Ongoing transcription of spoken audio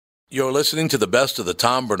You're listening to the best of the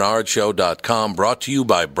TomBernardShow.com, brought to you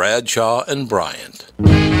by Bradshaw and Bryant. Who,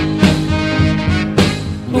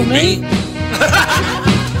 me?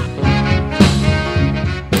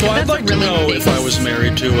 So I'd like to know if I was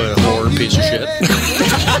married to a whore piece of shit.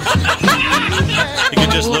 You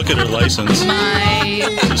could just look at her license.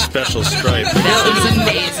 It's a special stripe. That was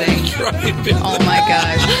amazing. Oh my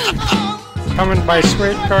gosh. Coming by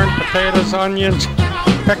sweet corn, potatoes, onions,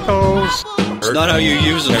 pickles. It's not how you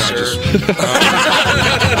use them, sir.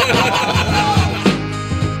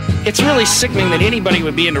 It's really sickening that anybody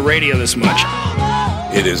would be into radio this much.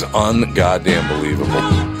 It is un-goddamn believable.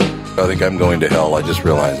 I think I'm going to hell. I just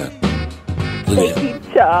realized that. Thank you,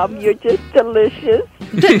 Tom. You're just delicious.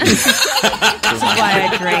 This is why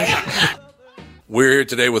I drink. We're here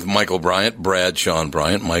today with Michael Bryant, Bradshaw and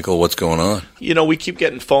Bryant. Michael, what's going on? You know, we keep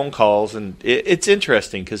getting phone calls, and it's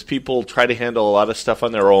interesting because people try to handle a lot of stuff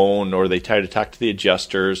on their own, or they try to talk to the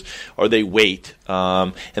adjusters, or they wait,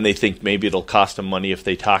 and they think maybe it'll cost them money if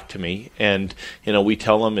they talk to me. And, you know, we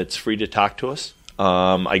tell them it's free to talk to us.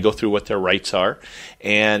 I go through what their rights are,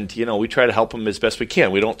 and, you know, we try to help them as best we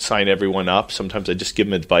can. We don't sign everyone up. Sometimes I just give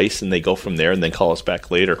them advice, and they go from there and then call us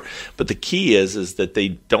back later. But the key is that they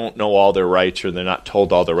don't know all their rights, or they're not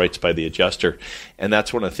told all their rights by the adjuster. And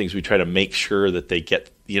that's one of the things we try to make sure that they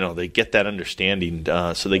get, you know, they get that understanding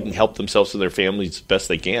so they can help themselves and their families as best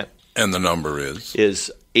they can. And the number is?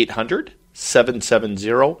 Is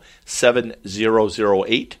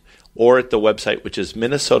 800-770-7008. Or at the website, which is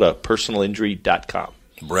minnesotapersonalinjury.com.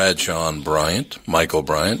 Bradshaw and Bryant, Michael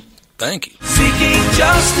Bryant, thank you. Seeking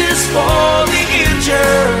justice for the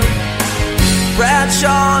injured,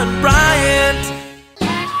 Bradshaw and Bryant.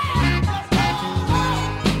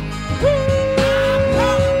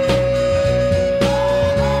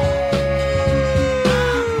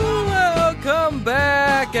 Welcome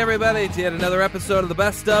back, everybody, to yet another episode of the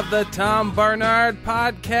Best of the Tom Barnard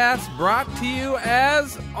Podcast, brought to you,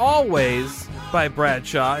 as always, by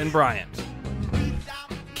Bradshaw and Bryant.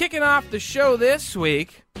 Kicking off the show this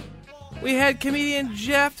week, we had comedian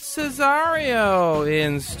Jeff Cesario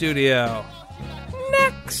in studio.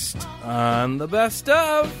 Next on the Best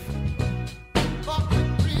of...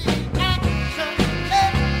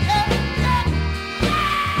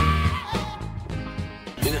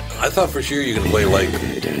 I thought for sure you were going to play like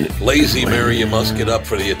Lazy Mary, You Must Get Up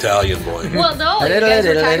for the Italian boy. Well, no, you guys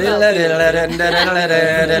were talking about...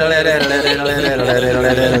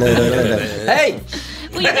 Hey!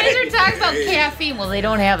 Well, you guys are talking about caffeine. Well, they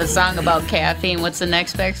don't have a song about caffeine. What's the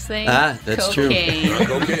next best thing? That's Cocaine.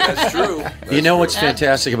 true. Okay, that's true. You know what's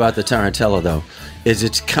fantastic about the Tarantella, though, is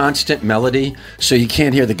its constant melody, so you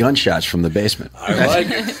can't hear the gunshots from the basement. I like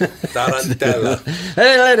it. Tarantella.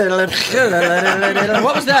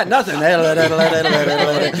 What was that? Nothing.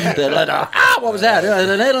 What was that?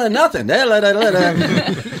 Nothing.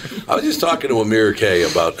 I was just talking to Amir K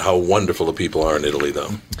about how wonderful the people are in Italy,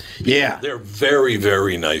 though. Yeah. They're very,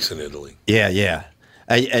 very nice in Italy. Yeah.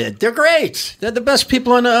 They're great. They're the best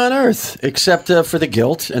people on earth, except for the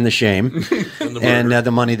guilt and the shame and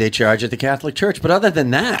the money they charge at the Catholic Church. But other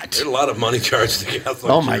than that, there's a lot of money charged to the Catholic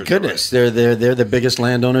Church. Oh my goodness, right? They're the biggest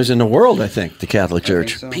landowners in the world. I think the Catholic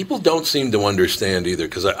Church. So. People don't seem to understand either,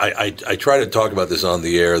 because I try to talk about this on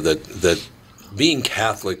the air that being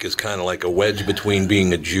Catholic is kind of like a wedge between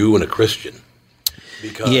being a Jew and a Christian.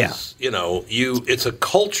 Because, you know, it's a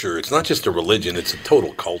culture. It's not just a religion. It's a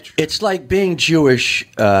total culture. It's like being Jewish,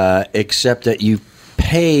 except that you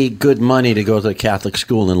pay good money to go to a Catholic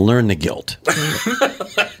school and learn the guilt.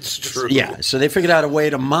 That's true. Yeah, so they figured out a way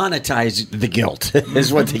to monetize the guilt,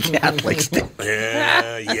 is what the Catholics did.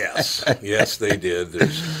 Yes, they did.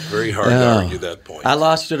 It's very hard to argue that point. I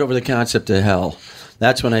lost it over the concept of hell.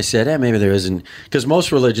 That's when I said, maybe there isn't. Because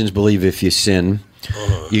most religions believe if you sin,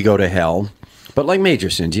 you go to hell. But like major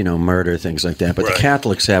sins, you know, murder, things like that. But the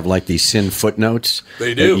Catholics have like these sin footnotes.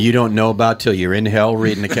 They do. That you don't know about till you're in hell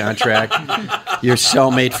reading the contract. Your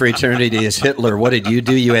cellmate for eternity is Hitler. What did you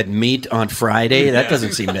do? You had meat on Friday? That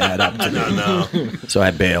doesn't seem to add up to me. No. So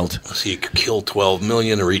I bailed. So you could kill 12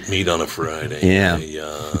 million or eat meat on a Friday. Yeah.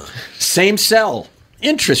 Same cell.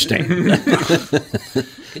 Interesting.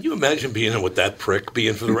 Can you imagine being with that prick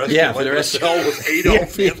being for the rest of for the rest of hell with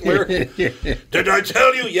Adolf Hitler? Did I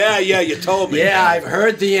tell you? Yeah, you told me. Yeah, I've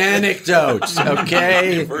heard the anecdotes,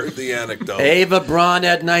 okay? You've heard the anecdote. Ava Braun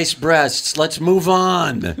had nice breasts. Let's move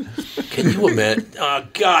on. Can you imagine? Oh,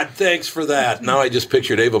 God, thanks for that. Now I just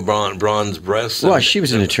pictured Ava Braun's breasts. Well, she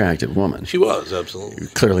was an attractive woman. She was, absolutely.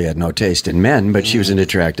 Clearly had no taste in men, but she was an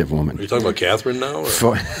attractive woman. Are you talking about Catherine now?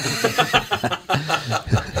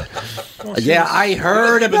 Yeah, I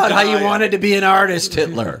heard about how you wanted to be an artist,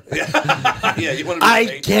 Hitler. Yeah, you wanted to be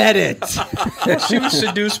I get it. She was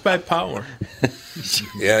seduced by power.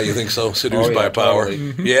 Yeah, you think so? Seduced by power?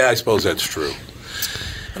 Totally. Yeah, I suppose that's true.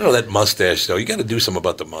 I don't know, that mustache, though. You got to do something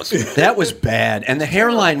about the mustache. That was bad. And the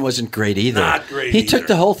hairline wasn't great either. Not great He took either.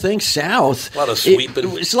 the whole thing south. A lot of sweeping.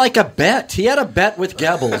 It was like a bet. He had a bet with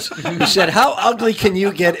Goebbels. He said, how ugly can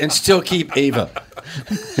you get and still keep Eva?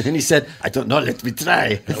 And he said, I don't know, let me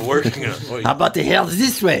try. Working on How about the hell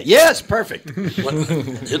this way? Yes, perfect. What,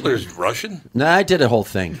 Hitler's Russian? No, I did a whole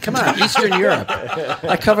thing. Come on, Eastern Europe.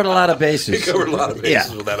 I covered a lot of bases. He covered a lot of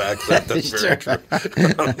bases with that accent. That's very true.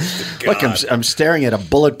 Look, I'm staring at a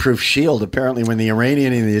bulletproof shield. Apparently, when the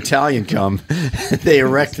Iranian and the Italian come, they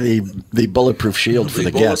erect the bulletproof shield for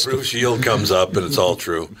the guest. The bulletproof shield comes up, and it's all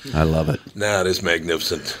true. I love it. Nah, it is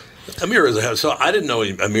magnificent. Amir is a so I didn't know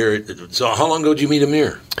Amir. So how long ago did you meet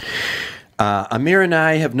Amir? Amir and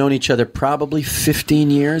I have known each other probably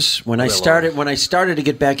 15 years. When I started to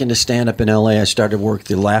get back into stand-up in L.A., I started to work at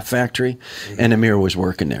the Laugh Factory, and Amir was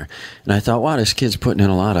working there. And I thought, wow, this kid's putting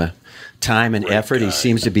in a lot of time and effort. Guy. He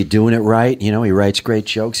seems to be doing it right. You know, he writes great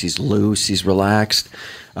jokes. He's loose. He's relaxed.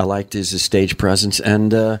 I liked his stage presence,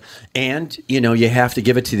 and you know, you have to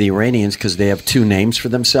give it to the Iranians because they have two names for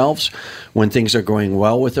themselves. When things are going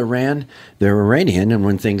well with Iran, they're Iranian, and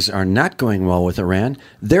when things are not going well with Iran,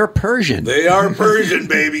 they're Persian. They are Persian,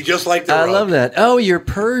 baby, just like the I love that. Oh, you're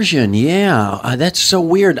Persian, yeah. That's so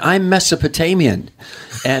weird. I'm Mesopotamian,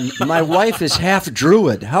 and my wife is half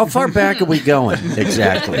Druid. How far back are we going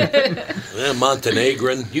exactly? Yeah,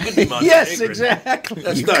 Montenegrin. You can be Montenegrin. Yes, exactly.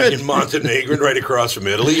 That's not in Montenegrin, right across from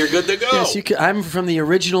Italy. You're good to go. Yes, you could. I'm from the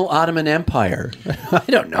original Ottoman Empire. I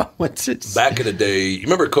don't know what's it. Back in the day, you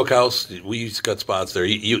remember Cookhouse? We used to cut spots there.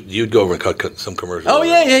 You'd go over and cut some commercials. Oh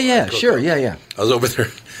yeah. Sure, yeah. I was over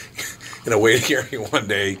there in a waiting area one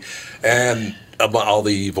day, and all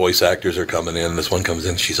the voice actors are coming in. This one comes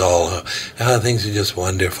in. She's all, things are just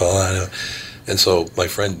wonderful. And so my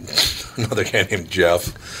friend, another guy named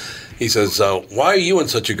Jeff, he says, why are you in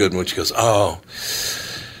such a good mood? She goes,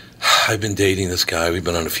 I've been dating this guy. We've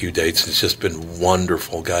been on a few dates. It's just been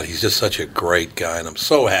wonderful. God, he's just such a great guy, and I'm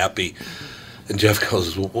so happy. And Jeff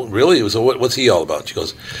goes, well, really? What's he all about? She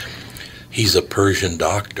goes, he's a Persian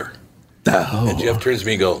doctor. Oh. And Jeff turns to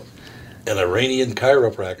me and goes, an Iranian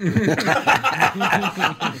chiropractor.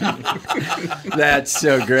 That's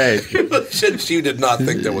so great. She did not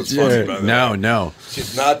think that was funny. By the way. No. She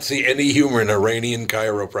did not see any humor in Iranian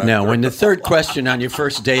chiropractor. No, when the third question on your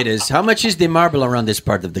first date is, how much is the marble around this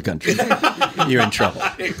part of the country? You're in trouble.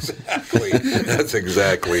 Exactly. That's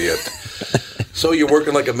exactly it. So you're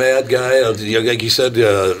working like a mad guy, like you said,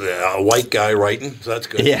 a white guy writing. So that's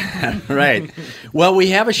good. Yeah, right. Well,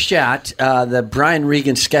 we have a shot, the Brian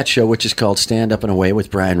Regan sketch show, which is called Stand Up and Away with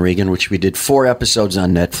Brian Regan, which we did 4 episodes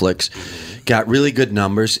on Netflix. Got really good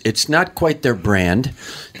numbers. It's not quite their brand.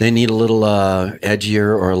 They need a little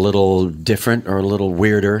edgier or a little different or a little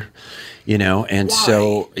weirder, you know. And why?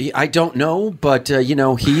 So I don't know, but, you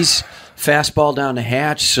know, he's fastball down the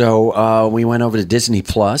hatch, so we went over to Disney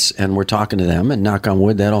Plus, and we're talking to them, and knock on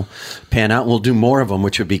wood, that'll pan out. We'll do more of them,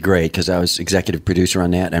 which would be great, because I was executive producer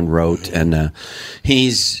on that and wrote, and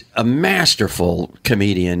he's a masterful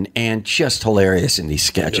comedian and just hilarious in these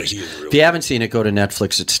sketches. Yeah, really, if you haven't seen it, go to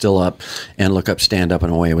Netflix. It's still up, and look up Stand Up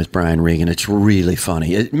and Away with Brian Regan. It's really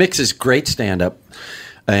funny. It mixes great stand-up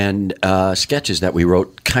and sketches that we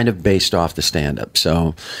wrote kind of based off the stand-up.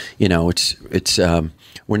 So, you know, it's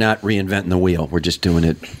we're not reinventing the wheel. We're just doing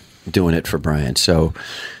it for Brian. So,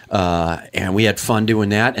 and we had fun doing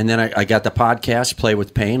that. And then I got the podcast, Play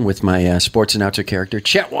with Pain, with my sports announcer character,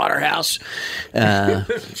 Chet Waterhouse.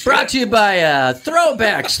 Brought to you by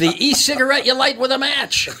Throwbacks, the e-cigarette you light with a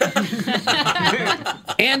match.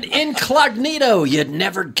 And Incognito, you'd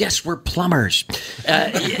never guess we're plumbers.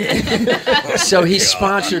 So he's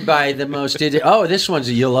sponsored by the most...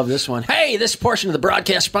 you'll love this one. Hey, this portion of the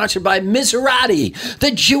broadcast sponsored by Maserati,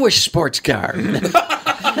 the Jewish sports car.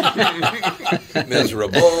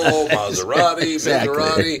 Miserable, Maserati,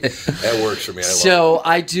 Exactly. Maserati. That works for me.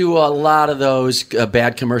 I do a lot of those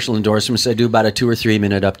bad commercial endorsements. I do about a 2 or 3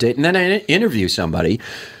 minute update, and then I interview somebody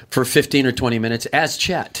for 15 or 20 minutes as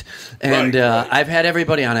Chet. And right. I've had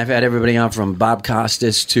everybody on. I've had everybody on from Bob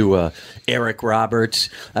Costas to Eric Roberts.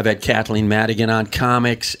 I've had Kathleen Madigan on,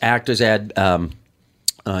 comics, actors. I had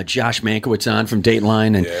Josh Mankiewicz on from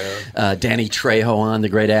Dateline, and Danny Trejo on, the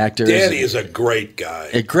great actor. Danny is a great guy.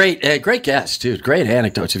 A great guest, dude. Great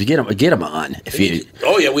anecdotes. If you get him on.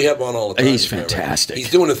 We have him on all the time. He's fantastic.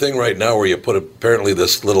 He's doing a thing right now where you put apparently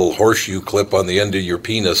this little horseshoe clip on the end of your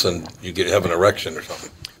penis and you have an erection or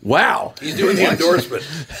something. Wow. He's doing the endorsement.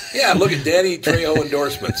 Yeah, look at Danny Trejo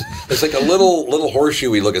endorsements. It's like a little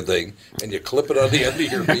horseshoey looking thing, and you clip it on the end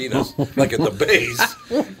of your penis, like at the base.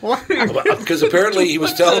 Because apparently he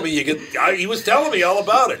was telling me all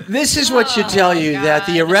about it. This is what should tell you that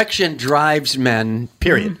the erection drives men,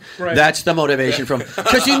 period. Right. That's the motivation from...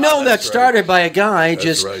 Because you know that started by a guy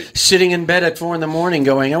just sitting in bed at 4 a.m.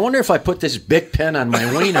 going, I wonder if I put this big pen on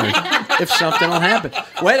my wiener, if something will happen.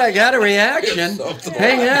 Wait, I got a reaction.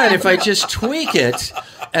 Hang on, if I just tweak it...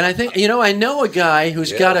 And I think, I know a guy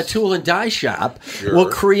who's got a tool and die shop, will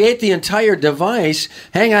create the entire device.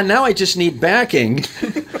 Hang on, now I just need backing.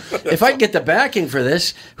 If I can get the backing for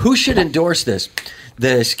this, who should endorse this?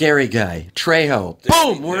 The scary guy, Trejo.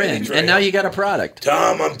 Boom, we're in. Trejo. And now you got a product.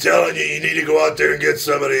 Tom, I'm telling you, you need to go out there and get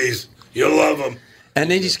some of these. You'll love them. And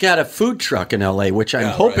then he's got a food truck in L.A., which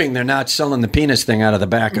I'm hoping they're not selling the penis thing out of the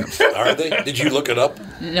back of. Are they? Did you look it up?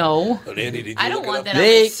 No. Andy, did you I don't look want it up? that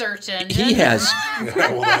on my search engine. He has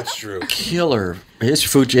well, that's true. Killer. He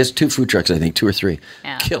has 2 food trucks, I think, 2 or 3.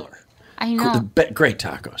 Yeah. Killer. I know. Great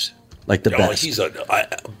tacos. Like the best.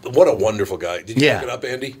 What a wonderful guy. Did you look it up,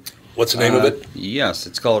 Andy? What's the name of it? Yes,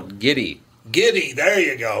 it's called Giddy. Giddy, there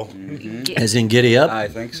you go. Mm-hmm. As in giddy up? I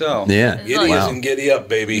think so. Yeah. Giddy as in giddy up,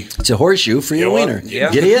 baby. It's a horseshoe for your wiener.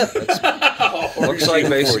 Yeah. Giddy up. Looks like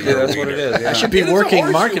basically that's what it is. Yeah. I should be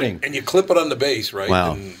working marketing. And you clip it on the base, right?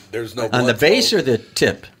 Wow. And there's no on the base or the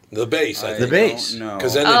tip? The base, I think. The base. No.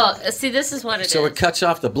 See, this is what it is. So it cuts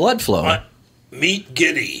off the blood flow. Meet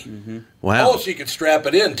Giddy. Mm-hmm. Wow. Oh, so you could strap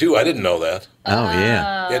it in, too. I didn't know that. Oh,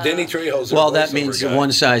 yeah. Yeah, Danny Trejo's Well, that means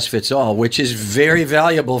one size fits all, which is very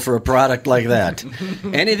valuable for a product like that.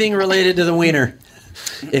 Anything related to the wiener.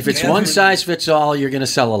 If it's one size fits all, you're going to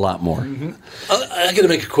sell a lot more. Mm-hmm. I got to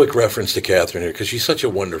make a quick reference to Catherine here because she's such a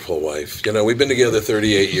wonderful wife. We've been together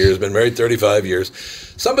 38 years, been married 35 years.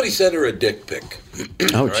 Somebody sent her a dick pic.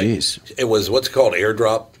 Oh, jeez. It was what's called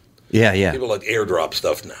airdrop. Yeah. People like airdrop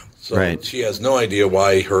stuff now. So right. She has no idea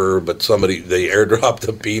why they airdropped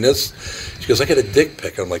a penis. She goes, I got a dick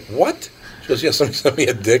pic. I'm like, what? She goes, yeah, somebody sent me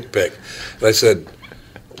a dick pic. And I said,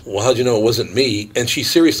 well, how'd you know it wasn't me? And she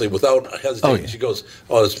seriously, without hesitating, she goes,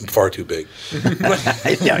 oh, it's far too big.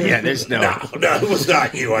 There's no. No, it was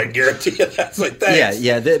not you, I guarantee you. That's like, thanks.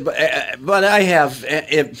 Yeah. But I have,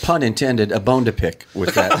 pun intended, a bone to pick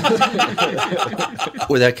with that.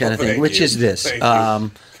 With that kind of thing, which is this.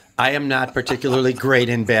 I am not particularly great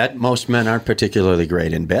in bed. Most men aren't particularly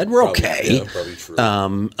great in bed. We're okay. Yeah, probably true.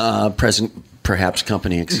 Present, perhaps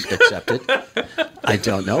company accepted. I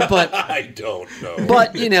don't know, but I don't know.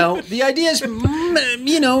 But the idea is,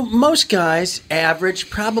 most guys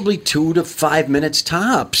average probably 2 to 5 minutes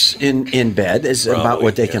tops in bed is about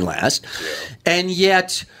what they can last, and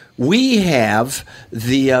yet. We have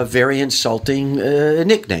the very insulting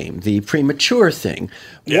nickname, the premature thing.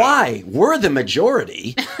 Yeah. Why? We're the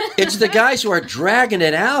majority. It's the guys who are dragging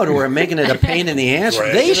it out who are making it a pain in the ass.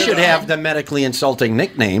 They should have the medically insulting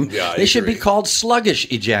nickname. Yeah, they should be called sluggish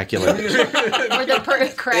ejaculators. Or the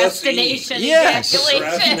procrastination yes.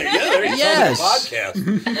 ejaculation. Yes. Podcast.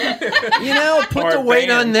 Put the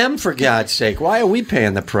weight on them, for God's sake. Why are we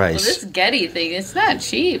paying the price? Well, this Getty thing, it's not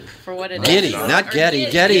cheap for what it Giddy, is. Not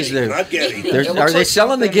Getty. Getty's the... Not Getty. Are they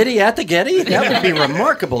selling the Giddy at the Getty? That would be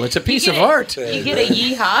remarkable. It's a piece of art. You get a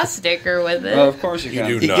Yeehaw sticker with it. Well, of course you can.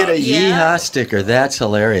 You get a Yeehaw sticker. That's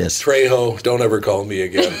hilarious. Trejo, don't ever call me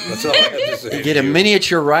again. That's all I have to say. You get a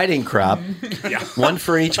miniature riding crop, one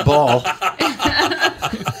for each ball. I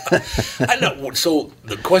know. So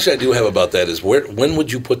the question I do have about that is, when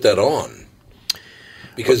would you put that on?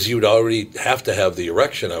 Because you'd already have to have the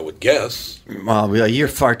erection, I would guess. Well, you're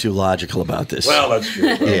far too logical about this. Well, that's true.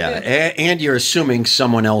 Yeah, and you're assuming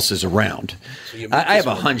someone else is around. So I have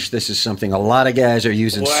a hunch this is something a lot of guys are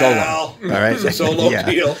using solo. All right, it's a solo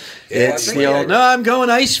deal. It's the old, no, I'm going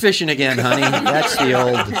ice fishing again, honey. That's the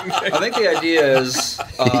old... I think the idea is...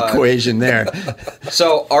 equation there.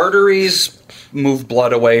 So arteries move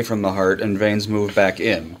blood away from the heart and veins move back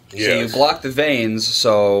in. Yes. So you block the veins,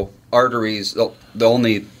 so arteries... The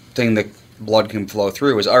only thing that blood can flow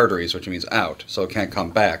through is arteries, which means out, so it can't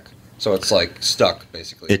come back. So it's like stuck,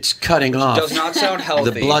 basically. It's cutting off. Does not sound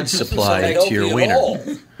healthy. The blood supply to your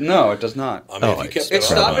wiener. No, it does not. I mean, it's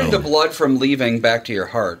stopping the blood from leaving back to your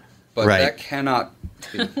heart, but that cannot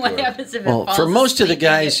be what happens if it falls for most of the asleep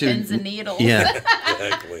guys and who... pins and needles? Yeah.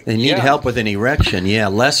 Exactly. They need help with an erection. Yeah,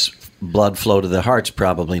 less blood flow to the heart's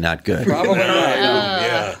probably not good. Probably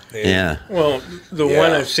not. Yeah. Well, the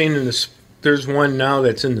one I've seen in there's one now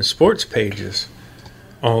that's in the sports pages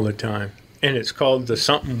all the time, and it's called the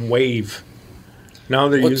something wave. Now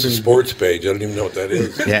they're What's using the sports page? I don't even know what that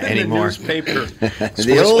is. Yeah, anymore. newspaper.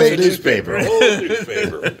 The old newspaper. Old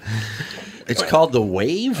newspaper. It's called the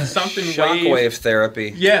Wave? Something Shockwave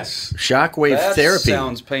therapy. Yes. Shockwave That therapy.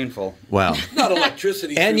 sounds painful. Wow. Not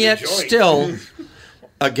electricity. And through yet the joint. still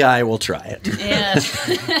a guy will try it. Yeah.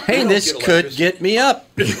 Hey, this could get me up.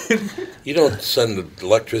 You don't send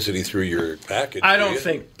electricity through your package. I do don't you?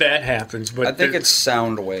 think that happens, but I think it's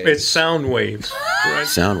sound waves. it's sound waves. Right?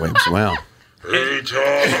 Sound waves. Wow. Hey,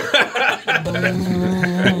 Tom.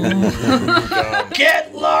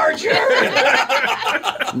 Get larger.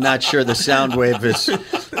 Not sure the sound wave has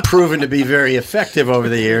proven to be very effective over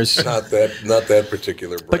the years. Not that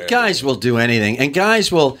particular brand. But guys will do anything, and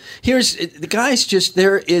guys will. The guys just.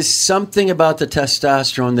 There is something about the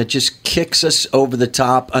testosterone that just kicks us over the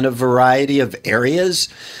top on a variety of areas.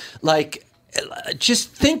 Like,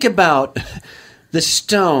 just think about the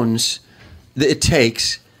stones that it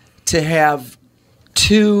takes to have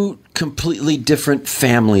two completely different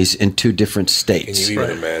families in two different states. Can you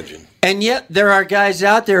even imagine? And yet there are guys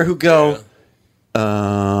out there who go,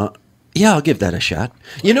 yeah, I'll give that a shot.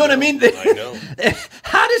 You know what I mean? I know.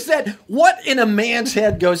 How does that, what in a man's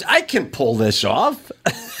head goes, I can pull this off?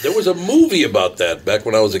 There was a movie about that back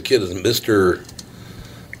when I was a kid. It was Mr.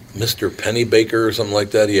 Pennybaker or something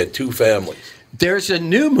like that. He had two families. There's a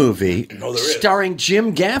new movie Oh, there is. starring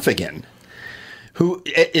Jim Gaffigan, who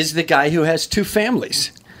is the guy who has two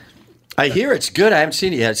families. I hear it's good. I haven't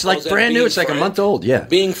seen it yet. It's like is that brand new. Being It's like a Frank? month old. Yeah.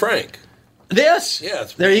 Being Frank. Yes. Yeah,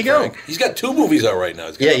 it's there you go. Frank. He's got two movies out right now.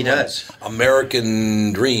 He's got Yeah, he one, does.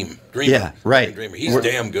 American Dreamer. Yeah, right. Dreamer. He's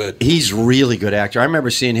damn good. He's really good actor. I remember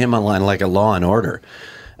seeing him online like a Law and Order.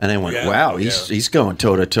 And I went, Yeah, wow, he's going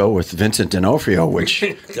toe-to-toe with Vincent D'Onofrio, which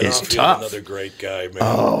is D'Onofrio's tough. Another great guy, man.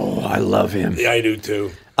 Oh, I love him. Yeah, I do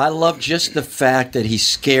too. I love just the fact that he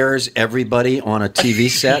scares everybody on a TV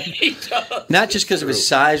set. He does. Not just because of his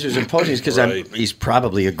size or his imposing, because Right. he's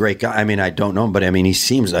probably a great guy. I mean, I don't know him, but I mean, he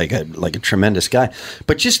seems like a tremendous guy.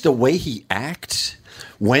 But just the way he acts,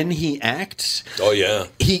 when he acts, Oh, yeah.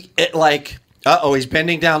 he's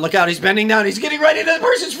bending down. Look out, he's bending down. He's getting right into the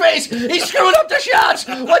person's face. He's screwing up the shots.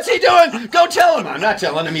 What's he doing? Go tell him. I'm not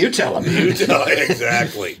telling him. You tell him.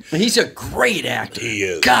 Exactly. He's a great actor. He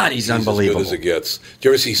is. God, he's unbelievable. As good as it gets. Did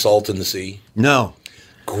you ever see Salt in the Sea? No.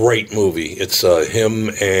 Great movie. It's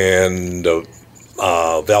him and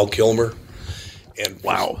Val Kilmer. And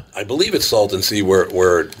wow. I believe it's Salt and Sea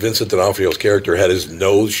where Vincent D'Onofrio's character had his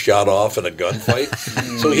nose shot off in a gunfight.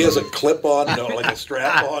 So he has a clip-on, like a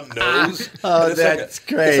strap-on nose. Oh, And that's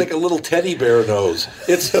great. It's like a little teddy bear nose.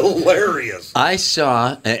 It's hilarious. I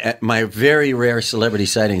saw, at my very rare celebrity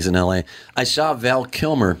sightings in L.A., I saw Val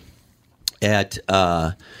Kilmer at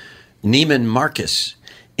Neiman Marcus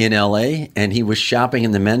in L.A., and he was shopping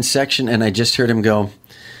in the men's section, and I just heard him go,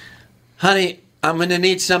 honey, I'm going to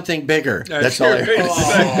need something bigger. That's all I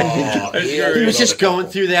heard. He was just going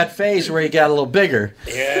through that phase where he got a little bigger.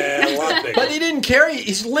 Yeah, a lot bigger. But he didn't carry.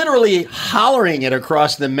 He's literally hollering it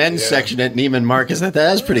across the men's section at Neiman Marcus.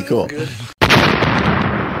 That's pretty cool.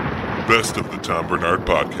 Best of the Tom Bernard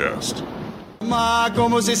Podcast. Ma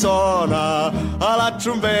come si suona alla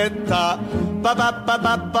trombetta, pa pa pa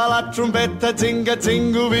pa pa la trombetta, zinga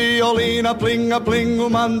zingu, violina, plinga plingu,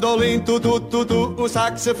 mandolin, tu tu tu tu,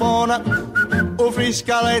 saxofona,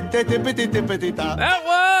 friscalette, tippity tippity ta. That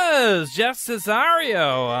was Jeff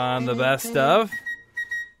Cesario on the best of.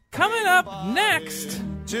 Coming up next,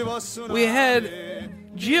 we had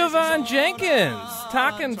Giovanni Jenkins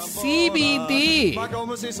talking CBD.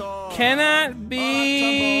 Cannot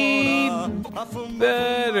be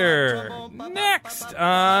better. Next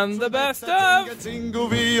on the best of. Zingu,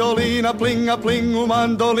 violina, plinga plingu,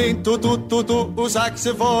 mandolin, tu tu tu tu,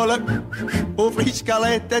 saxofona,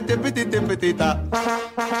 friscalette, tippity tippity ta.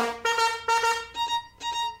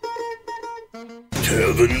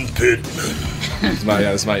 Kevin Pittman.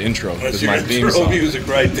 That's my intro. That's This is your my theme intro song. music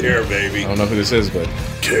right there, baby. I don't know who this is, but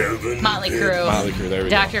Kevin Motley Pittman. Crue. Motley Crue. There we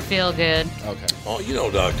Dr. Feelgood. go. Okay. Oh, you know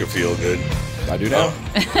Dr. Feelgood. I do now.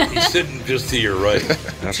 He's sitting just to your right.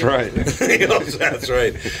 That's right. Yes, that's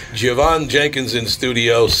right. Giovanni Jenkins in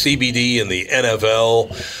studio, CBD in the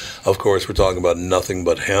NFL. Of course, we're talking about nothing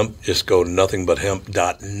but hemp. Just go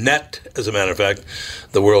nothingbutHemp.net. As a matter of fact,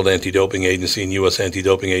 the World Anti-Doping Agency and U.S.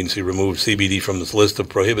 Anti-Doping Agency removed CBD from this list of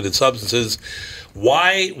prohibited substances.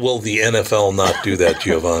 Why will the NFL not do that,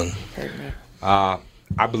 Giovanni? I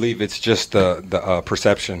believe it's just the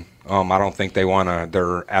perception. I don't think they want to.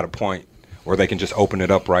 They're at a point where they can just open it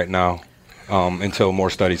up right now until more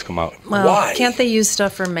studies come out. Well, Why? Can't they use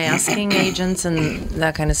stuff for masking agents and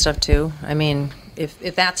that kind of stuff too? I mean,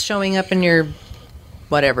 if that's showing up in your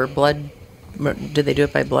whatever blood did they do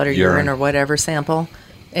it by blood or urine or whatever sample?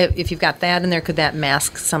 If you've got that in there, could that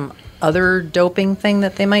mask some other doping thing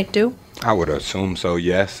that they might do? I would assume so,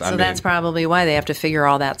 yes. So that's probably why they have to figure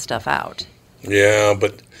all that stuff out. Yeah,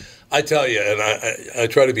 but I tell you, and I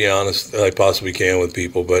try to be honest as I possibly can with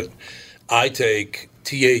people, but I take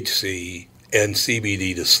THC and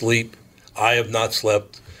CBD to sleep. I have not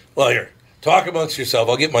slept. Well, here, talk amongst yourself.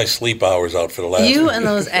 I'll get my sleep hours out for the last You and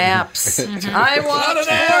those apps. I walked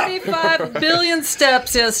 45 billion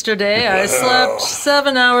steps yesterday. I slept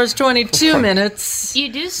 7 hours, 22 minutes.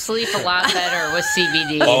 You do sleep a lot better with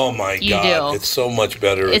CBD. Oh, my you God. Do. It's so much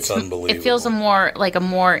better. It's unbelievable. It feels like a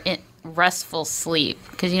more restful sleep,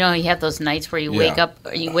 because you have those nights where you wake up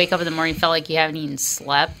in the morning, you feel like you haven't even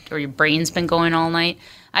slept or your brain's been going all night.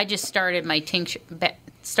 I just started my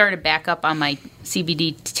started back up on my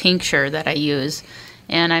CBD tincture that I use,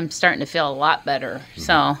 and I'm starting to feel a lot better.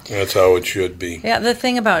 So that's how it should be. Yeah, the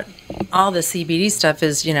thing about all the CBD stuff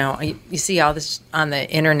is, you see all this on the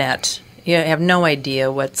internet. You have no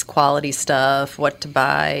idea what's quality stuff, what to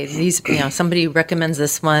buy. These, somebody recommends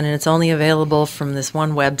this one, and it's only available from this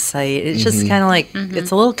one website. It's just kind of like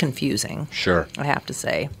it's a little confusing. Sure, I have to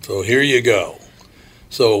say. So here you go.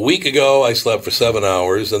 So a week ago, I slept for 7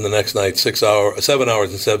 hours, and the next night 7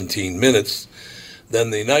 hours and 17 minutes.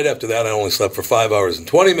 Then the night after that, I only slept for 5 hours and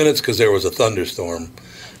 20 minutes because there was a thunderstorm.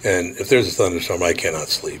 And if there's a thunderstorm, I cannot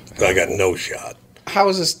sleep. I got no shot. How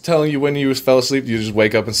is this telling you when you fell asleep? You just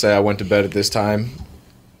wake up and say, I went to bed at this time?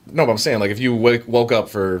 No, but I'm saying, like, if you woke up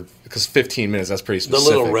because 15 minutes, that's pretty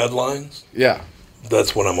specific. The little red lines? Yeah.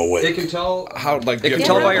 That's when I'm awake. It can tell how, like, it can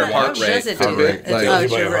tell by your heart rate.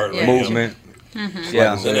 Movement. Mm-hmm.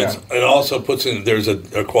 Yeah, and it also puts in. There's a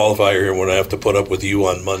qualifier here when I have to put up with you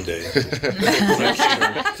on Monday.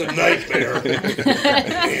 It's a nightmare.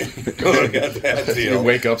 I got that deal. You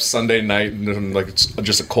wake up Sunday night and like it's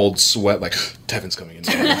just a cold sweat. Like Tevin's coming in.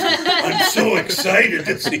 I'm so excited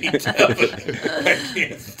to see Tevin. I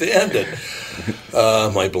can't stand it.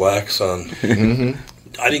 My black son.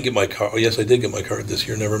 I didn't get my card. Oh, yes, I did get my card this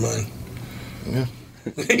year. Never mind. Yeah.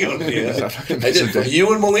 Yeah. I did from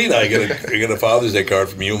you and Molina. I get a Father's Day card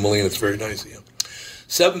from you and Molina. It's very nice of you.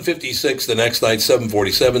 7:56 the next night,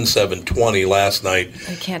 7:47, 7:20 last night.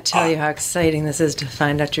 I can't tell you how exciting this is to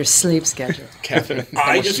find out your sleep schedule.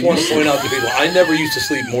 I just want to point out to people, I never used to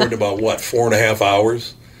sleep more than about, 4.5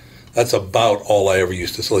 hours? That's about all I ever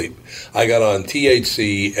used to sleep. I got on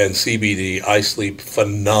THC and CBD. I sleep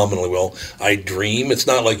phenomenally well. I dream. It's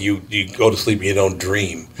not like you go to sleep and you don't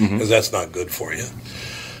dream, because that's not good for you.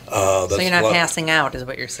 So you're not passing out, is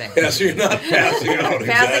what you're saying. Yeah, so you're not passing out.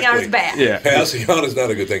 Passing out is bad. Yeah. Passing out is not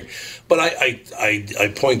a good thing. But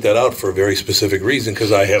I point that out for a very specific reason,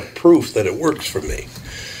 because I have proof that it works for me.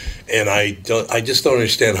 And I just don't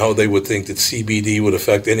understand how they would think that CBD would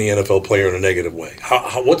affect any NFL player in a negative way.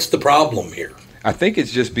 What's the problem here? I think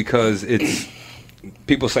it's just because it's,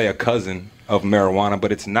 people say a cousin of marijuana,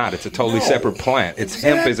 but it's not. It's a totally separate plant.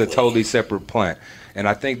 Hemp is a totally separate plant. And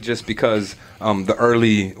I think just because the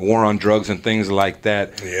early war on drugs and things like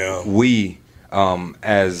that, we,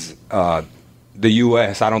 as the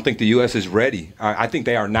U.S., I don't think the U.S. is ready. I think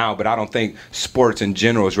they are now, but I don't think sports in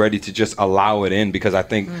general is ready to just allow it in, because I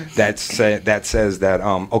think that says that,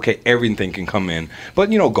 okay, everything can come in. But,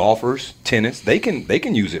 golfers, tennis, they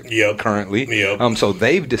can use it currently. Yep. So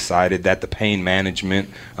they've decided that the pain management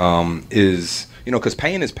is, because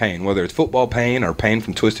pain is pain, whether it's football pain or pain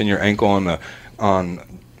from twisting your ankle on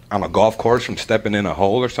a golf course from stepping in a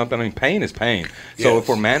hole or something. I mean, pain is pain. So if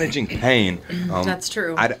we're managing pain, that's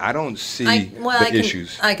true. I don't see the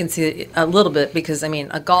issues. I can see it a little bit, because,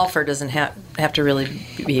 a golfer doesn't have to really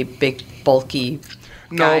be a big, bulky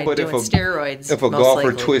guy doing steroids. If a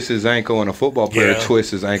golfer twists his ankle and a football player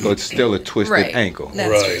twists his ankle, it's still a twisted ankle.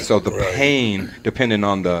 That's true. So the pain, depending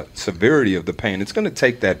on the severity of the pain, it's going to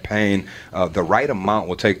take that pain, the right amount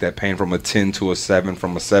will take that pain from a 10 to a 7,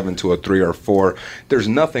 from a 7 to a 3 or 4. There's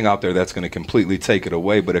nothing out there that's going to completely take it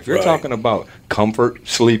away. But if you're talking about comfort,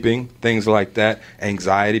 sleeping, things like that,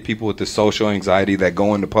 anxiety, people with the social anxiety that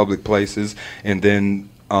go into public places, and then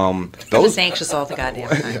those anxious all the goddamn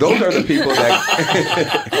time. Those are the people that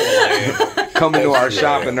come into our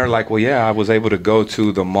shop and they're like, well, yeah, I was able to go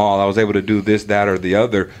to the mall. I was able to do this, that, or the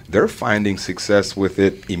other. They're finding success with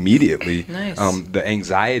it immediately. Nice. The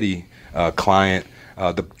anxiety client,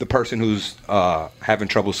 the person who's having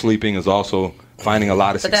trouble sleeping is also finding a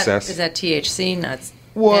lot of success. Is that THC, nuts?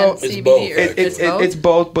 Well, it's CBD, both. It's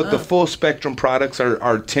both, but the full spectrum products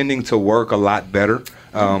are tending to work a lot better.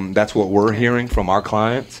 That's what we're hearing from our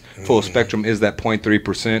clients. Full spectrum is that 0.3%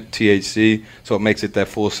 THC, so it makes it that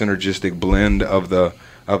full synergistic blend of the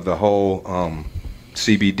whole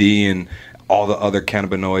CBD and all the other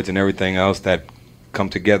cannabinoids and everything else that come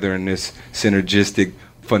together in this synergistic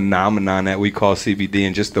phenomenon that we call CBD,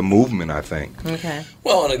 and just the movement, I think. Okay.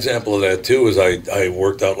 Well, an example of that, too, is I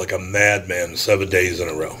worked out like a madman 7 days in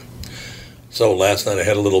a row. So last night I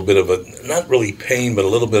had a little bit of a, not really pain, but a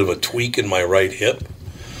little bit of a tweak in my right hip,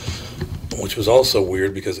 which was also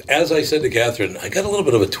weird because as I said to Catherine, I got a little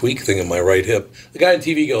bit of a tweak thing in my right hip. The guy on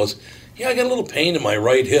TV goes, yeah, I got a little pain in my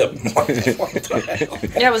right hip.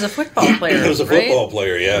 Yeah, it was a football player. It was a football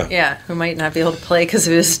player, yeah. Yeah, who might not be able to play because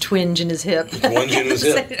of his twinge in his hip. Twinge in his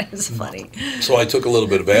hip. It's funny. So I took a little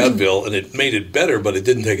bit of Advil, and it made it better, but it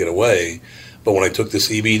didn't take it away. But when I took the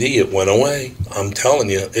CBD, it went away. I'm telling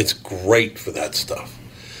you, it's great for that stuff.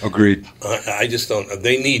 Agreed. I just don't.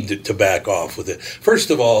 They need to back off with it.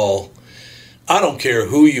 First of all, I don't care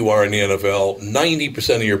who you are in the NFL,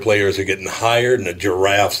 90% of your players are getting hired in a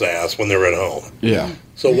giraffe's ass when they're at home. Yeah.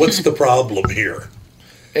 So what's the problem here?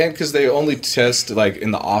 And because they only test like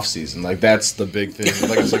in the off season, like that's the big thing.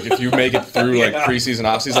 Like it's like if you make it through like preseason,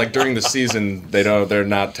 off season, like during the season, they're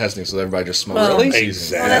not testing, so everybody just smokes. Well, Really?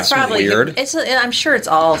 Exactly. Well, that's probably weird. I'm sure it's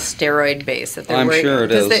all steroid based. That they're I'm worried, sure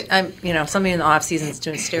it is. Somebody in the off season is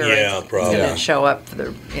doing steroids. Yeah, probably. It's going to show up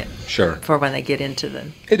for Sure. for when they get into the.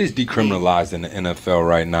 It is decriminalized in the NFL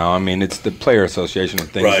right now. I mean, it's the player association and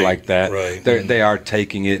things Right, like that. right. They are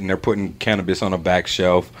taking it and they're putting cannabis on a back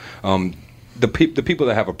shelf. The people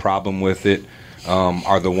that have a problem with it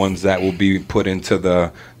are the ones that will be put into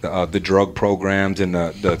the drug programs and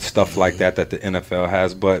the stuff like that the NFL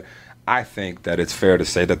has. But I think that it's fair to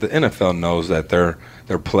say that the NFL knows that their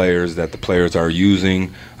players, that the players are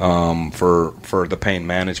using for the pain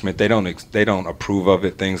management. They don't approve of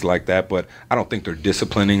it, things like that. But I don't think they're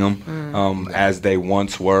disciplining them as they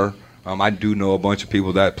once were. I do know a bunch of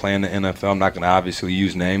people that play in the NFL. I'm not going to obviously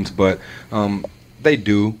use names, but they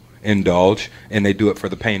do indulge, and they do it for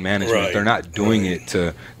the pain management. Right. They're not doing it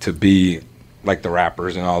to be like the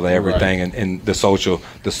rappers and all the everything, and the social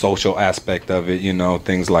aspect of it,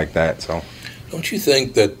 things like that. So, Don't you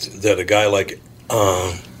think that a guy like,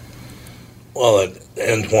 Antoine,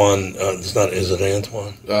 is it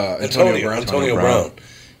Antoine? Antonio Brown.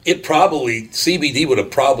 It probably, CBD would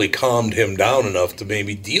have probably calmed him down enough to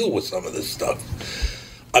maybe deal with some of this stuff.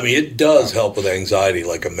 I mean, it does help with anxiety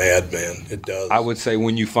like a madman. It does. I would say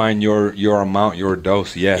when you find your amount, your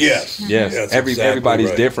dose, yes. Yes. That's exactly everybody's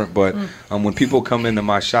right. different, but when people come into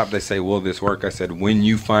my shop, they say, "Will this work?" I said, "When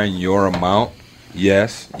you find your amount,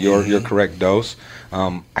 yes, your correct dose."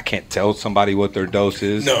 I can't tell somebody what their dose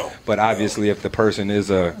is. No. But obviously, if the person is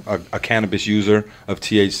a cannabis user of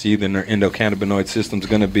THC, then their endocannabinoid system's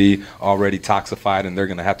going to be already toxified, and they're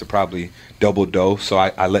going to have to probably double dose. So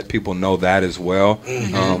I let people know that as well.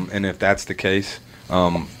 Mm-hmm. And if that's the case,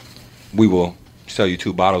 we will sell you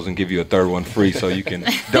 2 bottles and give you a third one free, so you can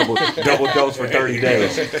double dose for 30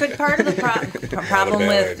 days. Could part of the problem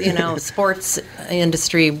with sports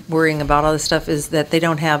industry worrying about all this stuff is that they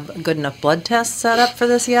don't have good enough blood tests set up for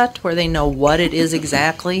this yet, where they know what it is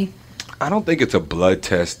exactly? I don't think it's a blood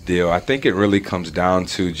test deal. I think it really comes down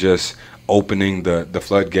to just opening the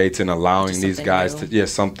floodgates and allowing these guys to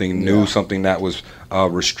something new, something that was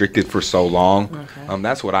restricted for so long. Okay.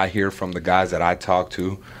 That's what I hear from the guys that I talk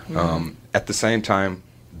to. At the same time,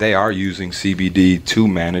 they are using CBD to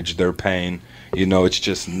manage their pain. It's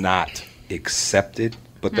just not accepted.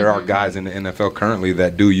 But there are guys in the NFL currently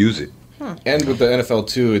that do use it. And with the NFL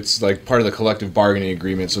too, it's like part of the collective bargaining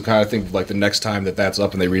agreement. So kind of think like the next time that's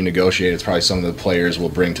up and they renegotiate, it's probably something the players will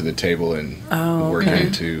bring to the table and work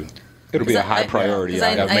into. It'll be a high priority.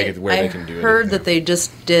 Make it where they can do it. I heard that they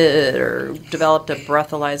just did or developed a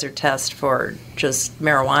breathalyzer test for just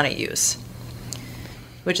marijuana use,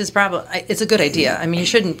 which is probably it's a good idea. I mean, you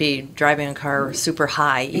shouldn't be driving a car super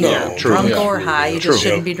high either. No, true. Drunk or high, you just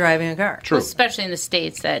shouldn't be driving a car. True. Well, especially in the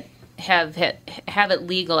states that have it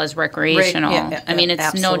legal as recreational. I mean, it's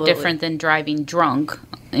absolutely. no different than driving drunk,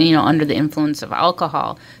 under the influence of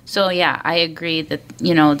alcohol. So yeah, I agree that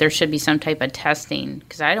there should be some type of testing,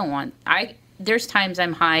 because there's times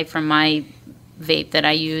I'm high from my vape that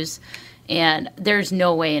I use, and there's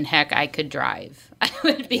no way in heck I could drive. I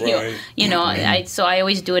would be, so I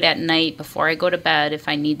always do it at night before I go to bed if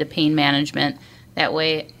I need the pain management. That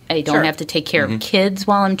way I don't have to take care of kids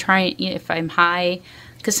while I'm trying, if I'm high.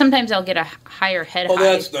 Because sometimes I'll get a higher head high. Oh,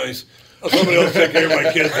 that's nice. Somebody else take care of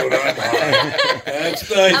my kids when I'm high. That's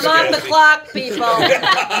nice. I'm on the clock, people.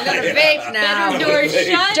 I'm going to vape now. Bedroom door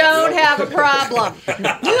shut. Don't have a problem.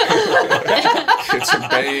 Kids are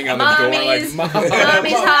banging on the door like, Mom,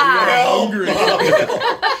 Mommy's high. I'm hungry.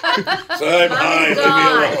 I'm high, leave me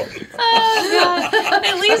alone.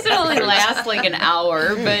 At least it only lasts like an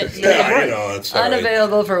hour, but Yeah, you know, it's all right.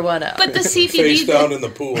 Unavailable for 1 hour. But the CBD Face down in the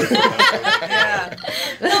pool. No,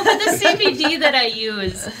 but the CBD that I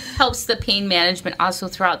use helps the pain management also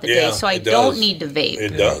throughout the day, so I don't need to vape.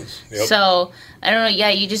 It does. Yep. So I don't know. Yeah,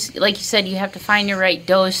 you just like you said, you have to find your right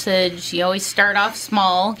dosage. You always start off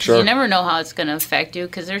small. 'Cause you never know how it's going to affect you.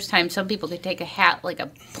 Because there's times some people could take a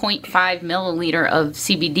 0.5 milliliter of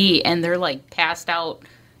CBD and they're like passed out.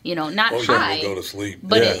 You know, not high, go to sleep.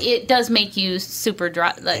 But it does make you super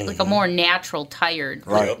dry, like a more natural tired,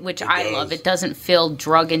 which I love. It doesn't feel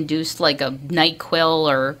drug induced like a NyQuil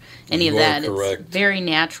or any of that. Correct. It's very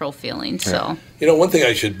natural feeling. So you know, one thing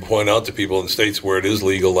I should point out to people in states where it is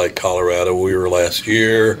legal, like Colorado, we were last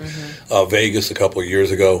year, Vegas a couple of years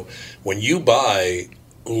ago. When you buy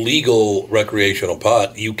legal recreational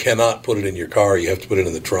pot, you cannot put it in your car. You have to put it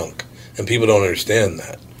in the trunk, and people don't understand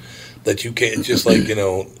that. That you can't, just like, you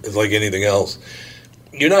know, it's like anything else.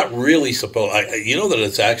 You're not really supposed, you know that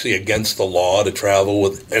it's actually against the law to travel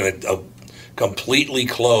with a completely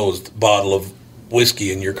closed bottle of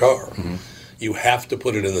whiskey in your car. Mm-hmm. You have to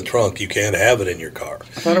put it in the trunk. You can't have it in your car.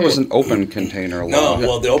 I thought it was an open container law. No,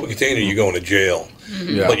 well, the open container, you're going to jail.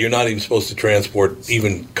 Mhm. But you're not even supposed to transport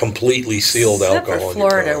even completely sealed Except alcohol for in your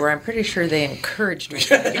car. Florida, where I'm pretty sure they encouraged me.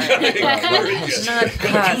 Encourage Not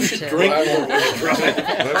positive.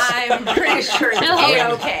 I'm pretty sure it's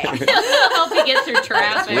A-okay. It'll help you get through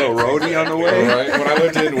traffic. Little roadie on the way. Right. When I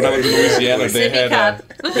lived in Louisiana, they had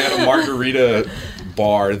a margarita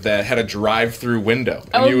bar that had a drive-through window.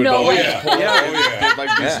 Oh, And you would no always way. pull out and get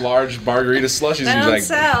like these large margarita slushies Down and like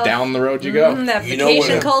south. down the road you go. That You know what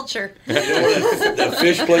vacation a- culture. You know what that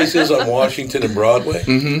fish place is on Washington and Broadway?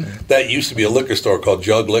 Mm-hmm. That used to be a liquor store called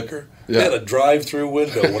Jug Liquor. They had a drive-through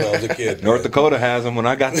window when I was a kid. North Dakota has them. When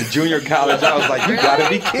I got to junior college, I was like, you got to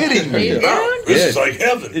be kidding me. This is like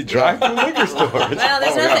heaven. You drive through liquor stores. Well,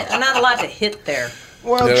 there's not a lot to hit there.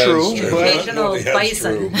 Well, Yeah, true, that's true. but Occasional That's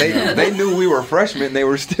bison. true. they knew we were freshmen. They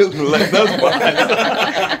were still letting us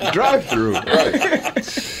buy drive through.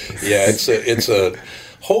 Yeah, it's a.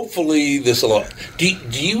 Hopefully, this will. Do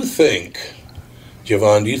you think,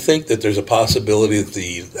 Javon? Do you think that there's a possibility that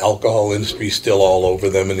the alcohol industry is still all over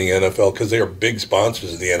them in the NFL because they are big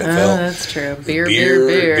sponsors of the NFL? That's true. Beer.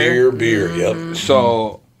 Yep.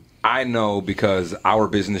 So I know because our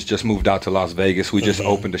business just moved out to Las Vegas. We just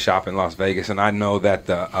opened a shop in Las Vegas, and I know that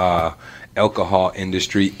the alcohol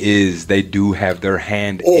industry they do have their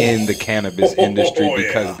hand in the cannabis industry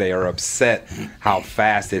because they are upset how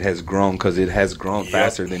fast it has grown, because it has grown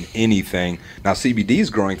faster than anything. Now CBD is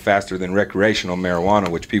growing faster than recreational marijuana,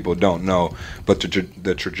 which people don't know, but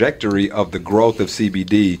the trajectory of the growth of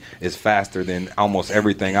CBD is faster than almost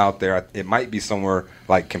everything out there. It might be somewhere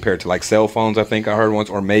like compared to like cell phones, I think I heard once,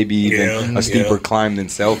 or maybe even a steeper climb than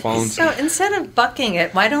cell phones. So instead of bucking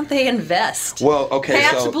it, why don't they invest? Well, okay,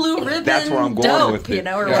 Patch so Blue Ribbon, that's where I'm going dope, with it. you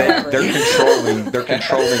know, or whatever. They're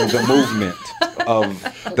controlling the movement of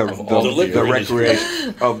the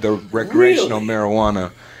recreational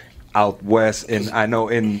marijuana out west, and I know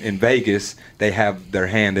in Vegas they have their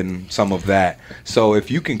hand in some of that. So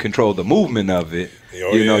if you can control the movement of it,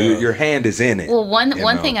 your hand is in it. Well,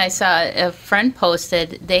 one thing I saw, a friend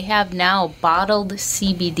posted, they have now bottled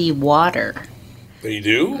CBD water. They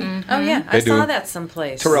do? Oh yeah, I saw that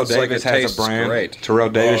someplace. Terrell It's like Davis it has a tastes brand. great. Terrell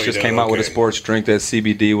Davis just came out with a okay. sports drink that's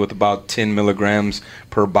CBD with about 10 milligrams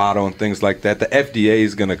per bottle and things like that. The FDA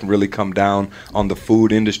is going to really come down on the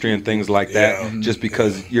food industry and things like that, just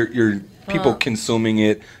because you're people consuming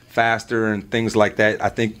it faster and things like that. I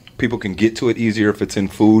think people can get to it easier if it's in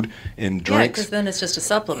food and Yeah, drinks. because then it's just a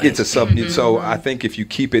supplement. It's a So I think if you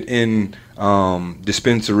keep it in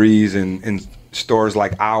dispensaries and stores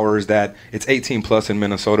like ours, that it's 18 plus in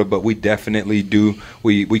Minnesota, but we definitely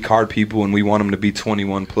we card people and we want them to be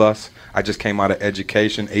 21 plus. I just came out of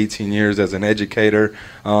education, 18 years as an educator,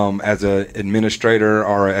 as an administrator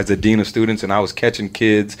or as a dean of students, and I was catching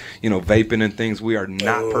kids, vaping and things. We are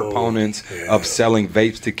not proponents of selling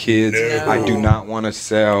vapes to kids. I do not want to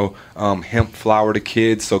sell hemp flower to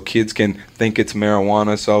kids so kids can think it's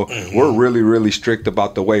marijuana. So we're really, really strict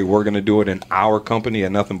about the way we're going to do it in our company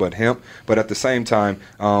and nothing but hemp. But at the same time,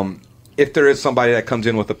 if there is somebody that comes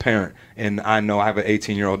in with a parent, and I know I have an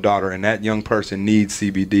 18-year-old daughter, and that young person needs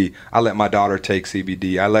CBD, I let my daughter take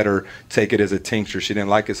CBD. I let her take it as a tincture. She didn't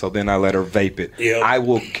like it, so then I let her vape it. Yep. I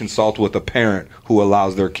will consult with a parent who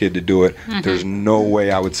allows their kid to do it. There's no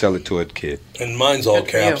way I would sell it to a kid. And mine's all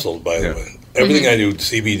capsuled, by the way. Everything I do,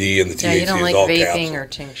 CBD and the THC Yeah, you don't is like all vaping capsuled. or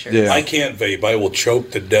tinctures. Yeah. I can't vape. I will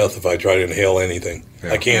choke to death if I try to inhale anything.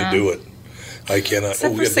 I can't do it. I cannot.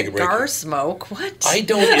 Except for cigar smoke. What? I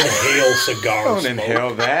don't inhale cigar Don't smoke.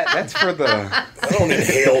 inhale that. That's for the. I don't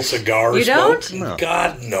inhale cigar You smoke. don't? No.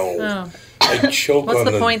 God, no. Oh. I choke What's on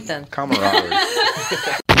the point then? Camaraderie.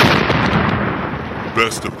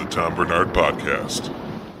 Best of the Tom Bernard Podcast.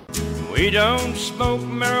 We don't smoke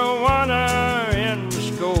marijuana in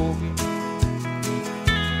Muskogee.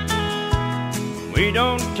 We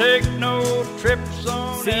don't take no trips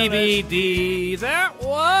on CBD. That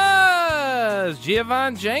was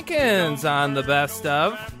Giovanni Jenkins on the best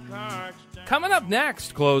of. Coming up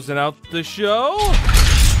next, closing out the show,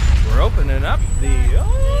 we're opening up the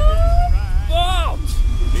vault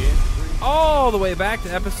all the way back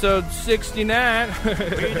to episode 69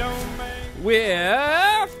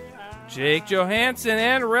 with Jake Johansson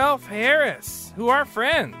and Ralph Harris, who are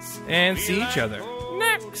friends and see each other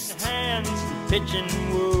next.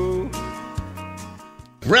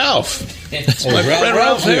 Ralph. It's my friend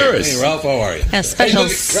Ralph Harris. Hey, Ralph, how are you? A special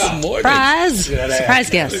surprise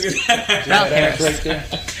guest. Ralph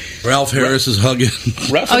Harris. Ralph Harris is hugging.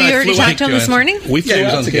 Oh, you already talked to him this morning? We flew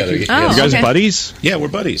out together. Oh, you guys okay. buddies? Yeah, we're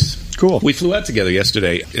buddies. Cool. We flew out together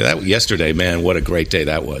yesterday. Yesterday, man, what a great day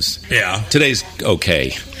that was. Yeah. Today's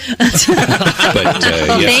okay. But Well,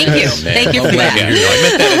 thank you. Thank you for that. Yeah, I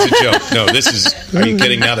meant that as a joke. No, this is. Are you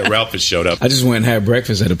kidding? Now that Ralph has showed up, I just went and had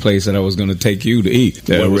breakfast at a place that I was going to take you to eat.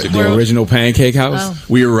 was it The called? original Pancake House. Oh.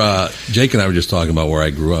 We were Jake and I were just talking about where I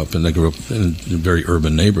grew up, and I grew up in a very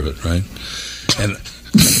urban neighborhood, right? And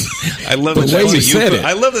I love The that way that's you a said it.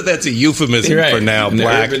 I love that that's a euphemism Right. for now In the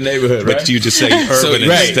black urban neighborhood, but right? you just say urban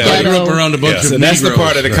right. instead. I grew up around a bunch of So that's the Negroes,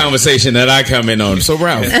 part of the right? conversation that I come in on. So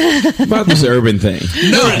Ralph, about this urban thing.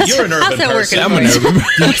 No, you're an How's urban that person. working? I'm an urban.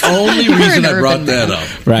 The only You're reason an I brought urban that man.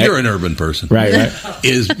 up, Right. you're an urban person, Right.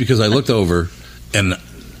 is because I looked over and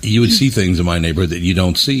you would see things in my neighborhood that you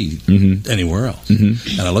don't see anywhere else. And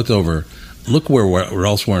I looked over, look where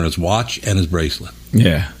Ralph's wearing his watch and his bracelet.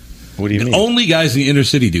 Yeah. What do you mean? Only guys in the inner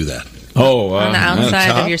city do that. Oh, On the outside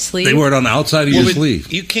top? of your sleeve? They wear it on the outside of your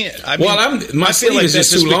sleeve. You can't. I mean, Well, my I feel sleeve like is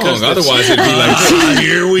that's just too long. because that's- Otherwise, it'd be like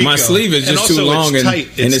Here we my go. sleeve is And just too also long it's and tight.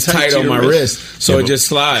 and It's it's tight tight to on your my wrist. wrist, so Yeah, it but just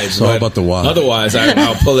slides. it's all But about the watch. Otherwise,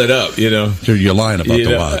 I'll pull it up. You know. You're lying about You the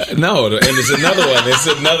know? watch. No, and it's another one. It's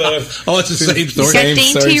another. Oh, it's the same story. He's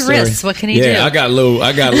got dainty wrists. What can he do? Yeah, I got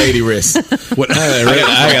lady wrists. What?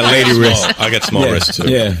 I got lady wrists. I got small Yeah, wrists too.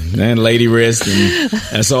 yeah, and lady wrist, and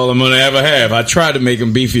that's all I'm gonna ever have. I tried to make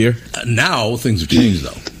them beefier. Now things have changed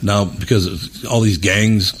though. Now because of all these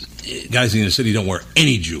gangs, guys in the city don't wear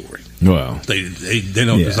any jewelry. Well, They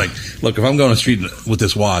don't. Yeah. It's like, look, if I'm going on the street with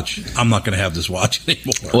this watch, I'm not going to have this watch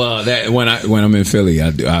anymore. well, that when I'm in Philly, I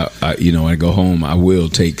when I go home, I will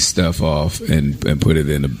take stuff off and put it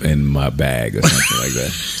in my bag or something like that.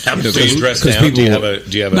 So you dress down? Do you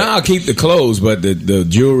have a? No, I'll keep the clothes, but the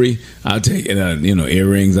jewelry, I'll take it.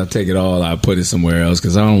 Earrings, I'll take it all. I'll put it somewhere else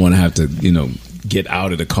because I don't want to have to, get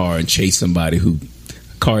out of the car and chase somebody who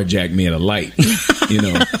carjacked me at a light.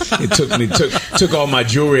 It took all my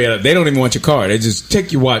jewelry out. They don't even want your car. They just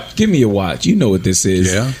take your watch. Give me your watch. You know what this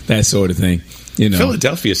is. Yeah. That sort of thing.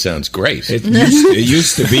 Philadelphia sounds great. It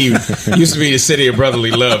used to be the city of brotherly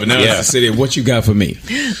love, and now it's the city of what you got for me.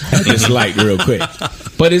 I just like real quick,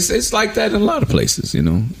 but it's like that in a lot of places.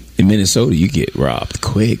 In Minnesota, you get robbed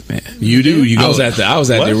quick, man. You do. I was at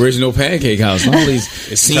the original Pancake House. And all these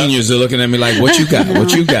seniors are looking at me like, "What you got?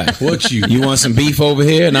 What you got? You want some beef over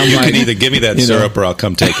here?" And I'm you like, can either give me that syrup or I'll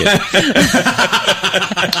come take it.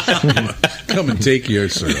 Come and take your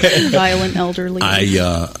syrup. Violent elderly.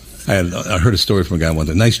 I heard a story from a guy once,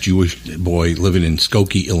 a nice Jewish boy living in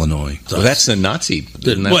Skokie, Illinois. Well, that's the Nazi.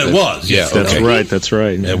 It was. Yeah, That's okay. right. That's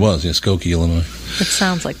right. It was, yeah, Skokie, Illinois. It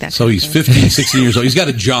sounds like that. So he's 15, 16 years old. He's got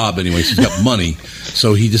a job anyway, so he's got money.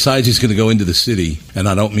 So he decides he's going to go into the city, and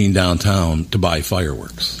I don't mean downtown, to buy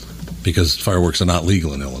fireworks. Because fireworks are not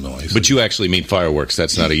legal in Illinois. So. But you actually mean fireworks.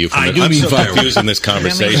 That's not a euphemism. I do mean fireworks. I'm confused in this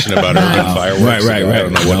conversation about urban fireworks. Right. I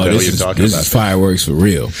don't know what the hell you're talking This about. is fireworks for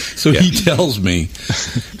real. So he tells me,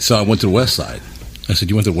 so I went to the west side. I said,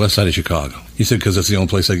 you went to the west side of Chicago? He said, because that's the only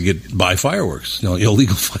place I could buy fireworks,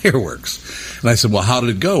 illegal fireworks. And I said, well, how did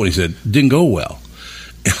it go? And he said, didn't go well.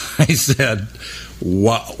 I said,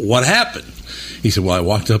 what happened? He said, well, I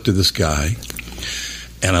walked up to this guy,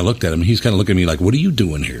 and I looked at him, and he's kind of looking at me like, what are you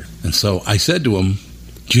doing here? And so I said to him,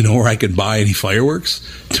 do you know where I can buy any fireworks?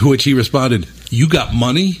 To which he responded, You got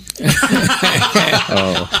money?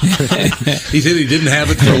 Oh. He said he didn't have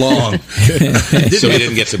it for long. So he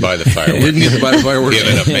didn't get to buy the fireworks. Didn't get to buy the fireworks. He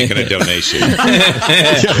ended up making a donation.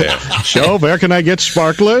 So, where can I get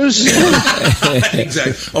sparklers?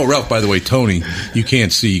 Exactly. Oh, Ralph, by the way, Tony, you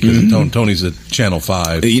can't see because Tony's at Channel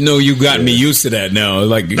 5. You know, you got me used to that now.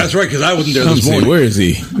 Like that's right, because I wasn't there this morning. Where is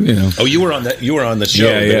he? You know. Oh, you were on that. You were on the show,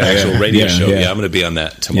 the actual radio show. Yeah, I'm going to be on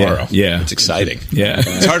that tomorrow. Yeah, it's exciting. Yeah,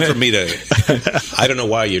 it's hard for me to. I don't know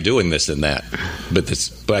why you're doing this and that, but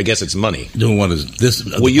I guess it's money. Doing what is this?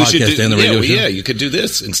 Well, you should do and the radio show? Yeah, you could do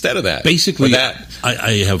this instead of that. Basically,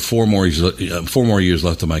 I have 4 more years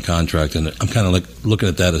left of my contract, and I'm kind of like looking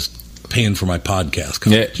at that as paying for my podcast.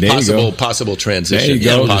 Possible transition. There you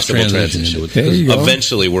go. Possible transition. There you go.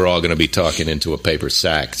 Eventually, we're all going to be talking into a paper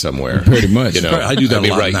sack somewhere. Pretty much. You know, I do that a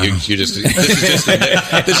lot right. now. You just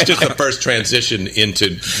this is just the first transition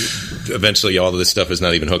into. Eventually, all of this stuff is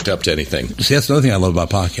not even hooked up to anything. See, that's another thing I love about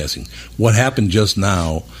podcasting. What happened just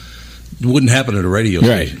now wouldn't happen at a radio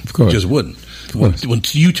station. Right, of course. It just wouldn't. When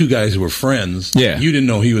you two guys were friends, you didn't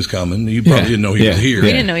know he was coming. You probably didn't know he was here. We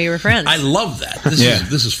didn't know you were friends. I love that.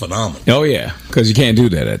 This is phenomenal. Oh, yeah. Because you can't do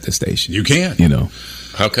that at the station. You can't. You know.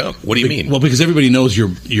 How come? What do you mean? Well, because everybody knows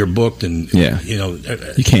you're booked, and you know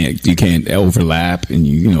you can't overlap, and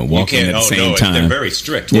you walk in at the same time. They're very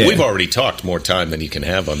strict. Well, we've already talked more time than you can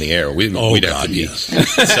have on the air. We'd have to be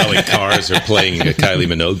selling cars or playing a Kylie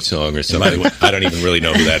Minogue song or something. I don't even really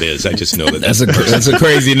know who that is. I just know that's a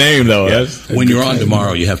crazy name though. Yeah. When you're on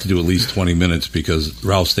tomorrow, you have to do at least 20 minutes because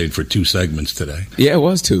Ralph stayed for 2 segments today. Yeah, it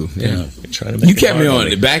was 2. Yeah. You kept me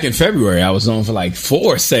on back in February. I was on for like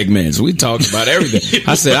 4 segments. We talked about everything.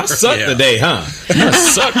 I said, I sucked today, huh? I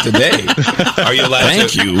sucked today. Are you allowed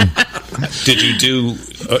Thank you. Did you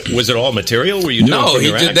do, was it all material? Were you doing No, from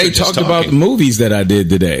your act they talked about the movies that I did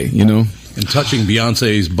today, And touching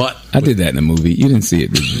Beyonce's butt. I did that in the movie. You didn't see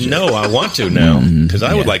it, did you? No, I want to now. Because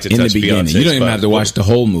I would like to touch in the beginning. Beyonce's You don't even butt. have to watch the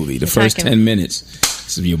whole movie. The first 10 minutes,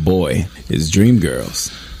 this is your boy, is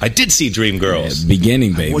Dreamgirls. I did see Dreamgirls.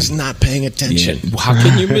 Beginning, baby. I was not paying attention. Yeah. How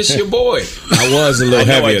can you miss your boy? I was a little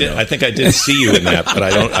heavier. I think I did see you in that, but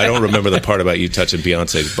I don't remember the part about you touching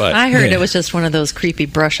Beyonce's butt. I heard it was just one of those creepy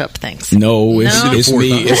brush up things. No, it's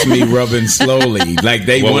me rubbing slowly. Like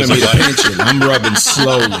they wanted me to pinch it. I'm rubbing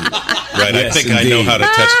slowly. Right, yes, I think indeed. I know how to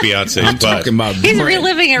touch Beyonce's butt. I'm talking about He's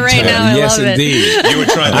reliving it right now. I yes, love indeed. it. You were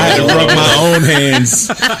trying to I had to rub my own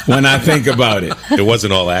hands when I think about it. It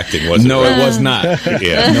wasn't all acting, was it? No, it was not.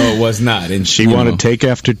 Yeah. No, it was not. And she wanted take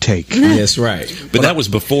after take. That's right. But that was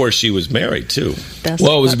before she was married, too.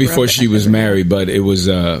 Well, it was before she was married, but it was,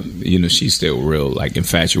 she's still real, like,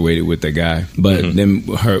 infatuated with the guy. But then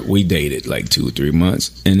we dated like 2 or 3 months,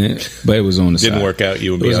 but it was on the side. Didn't work out,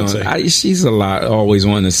 you and Beyonce? She's a lot, always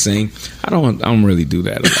wanting to sing. I don't really do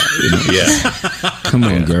that a lot. Yeah. Come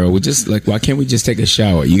on, girl. We just why can't we just take a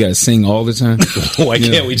shower? You got to sing all the time. Why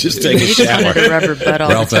can't we just take a shower? You just wanted to rub her butt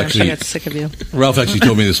all the time. She got sick of you. Ralph actually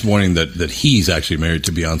told me this morning that he's actually married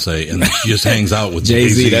to Beyonce and she just hangs out with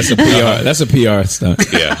Jay-Z. That's a PR. That's a PR stunt.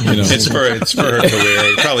 Yeah, it's for her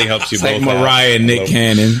career. It probably helps you it's both. Like Mariah and Nick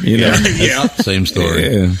Cannon. Yeah. Same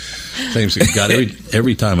story. Yeah. Same. God,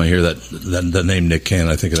 every time I hear that name Nick Cannon,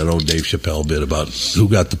 I think of that old Dave Chappelle bit about who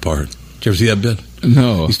got the part. Did you ever see that bit?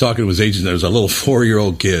 No. He's talking to his agent. There was a little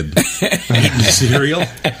 4-year-old kid eating cereal.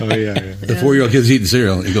 Oh, yeah. The 4-year-old kid's eating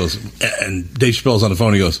cereal. He goes, and Dave Chappelle's on the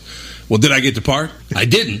phone. He goes, well, did I get the part? I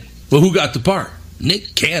didn't. Well, who got the part?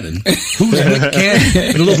 Nick Cannon. Who's Nick Cannon?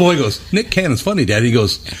 And the little boy goes, Nick Cannon's funny, Dad. He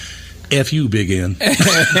goes, F you, Big N.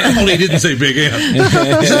 Only he didn't say Big N.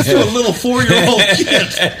 Just to a little 4-year-old kid.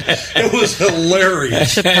 It was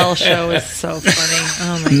hilarious. The Chappelle show is so funny.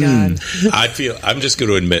 Oh, my God. I'm just going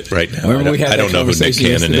to admit right now, I don't know who Nick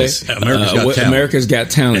Cannon is. America's Got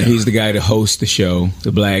Talent. He's the guy to host the show.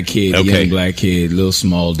 The black kid, the young black kid, little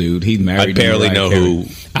small dude. He's married. I barely know who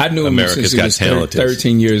I knew him America's since he was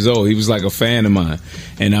 13 years old. He was like a fan of mine.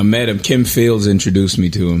 And I met him. Kim Fields introduced me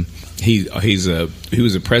to him. He was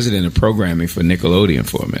a president of programming for Nickelodeon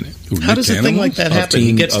for a minute. How does a thing like that happen?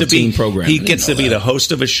 He gets to be the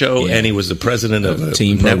host of a show, and he was the president of a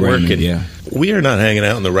team network. And yeah, we are not hanging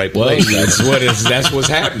out in the right place. Well, that's what's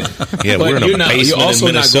happening. Yeah, we're in a basement you're also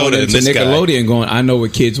in Minnesota. Not going into Nickelodeon going, I know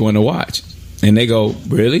what kids want to watch, and they go,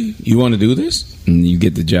 really? You want to do this? And you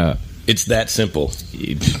get the job. It's that simple.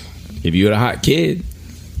 If you're a hot kid.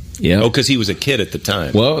 Yeah. Oh, because he was a kid at the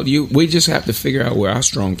time. Well, we just have to figure out where our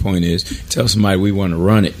strong point is. Tell somebody we want to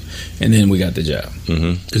run it, and then we got the job.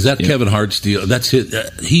 Is that Kevin Hart's deal? That's his,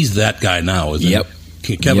 he's that guy now, isn't he?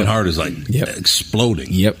 Kevin Hart is like exploding.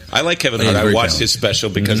 Yep. I like Kevin Hart. I watched his special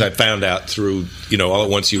because I found out through, all at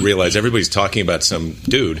once you realize everybody's talking about some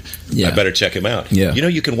dude. Yeah. I better check him out. Yeah.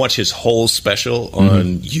 You can watch his whole special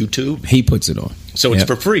on YouTube. He puts it on. So it's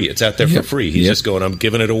for free. It's out there for free. He's just going, I'm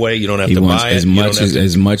giving it away. You don't have to buy it.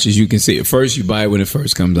 As much as you can see it. First, you buy it when it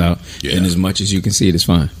first comes out. And as much as you can see it is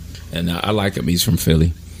fine. And I like him. He's from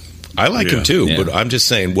Philly. I like him too, but I'm just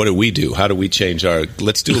saying, what do we do? How do we change our?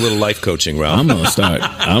 Let's do a little life coaching, Ralph. I'm gonna start.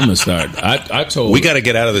 I told we got to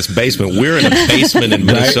get out of this basement. We're in a basement in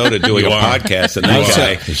Minnesota doing a podcast, and this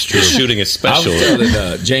guy is shooting a special. I was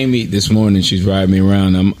telling Jamie this morning. She's riding me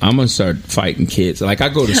around. I'm gonna start fighting kids. Like I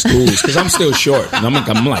go to schools because I'm still short. I'm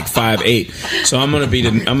like 5'8", so I'm gonna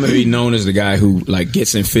be known as the guy who like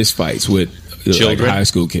gets in fist fights with children, like high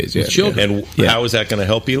school kids, children. And how is that going to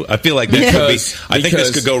help you? I feel like that could be. I think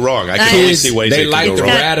this could go wrong. I can only see ways they it like could go the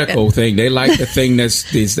wrong. radical thing. They like the thing that's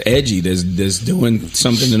edgy, that's doing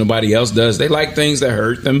something that nobody else does. They like things that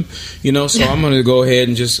hurt them, So I'm going to go ahead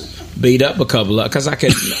and just beat up a couple of because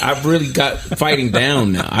I've really got fighting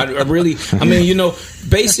down now.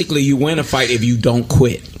 Basically, you win a fight if you don't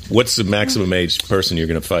quit. What's the maximum age person you're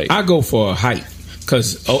going to fight? I go for a height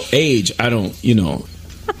because age. I don't.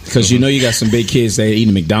 Because you got some big kids that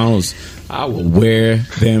eating McDonald's. I will wear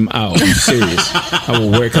them out. I'm serious. I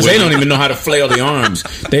will wear because they don't even know how to flail the arms.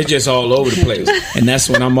 They're just all over the place, and that's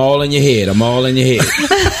when I'm all in your head. I'm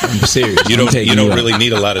serious. You don't really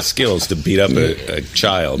need a lot of skills to beat up a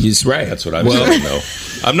child. That's right. That's what I'm saying. No,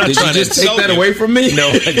 I'm not trying to take that away from me. No,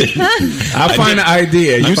 I didn't. I'll find an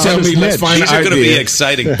idea. You tell me. Let's find an idea. These are going to be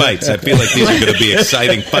exciting fights. I feel like these are going to be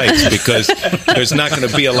exciting fights because there's not going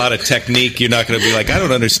to be a lot of technique. You're not going to be like, I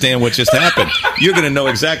don't understand what just happened. You're going to know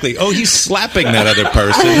exactly. Oh, he's slapping that other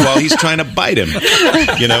person while he's trying to bite him.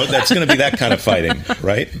 That's going to be that kind of fighting,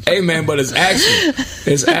 right? Hey, man, but it's action.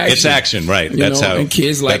 It's action. It's action, right? That's how. And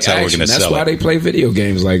kids like action. We're going to sell it. That's why they play video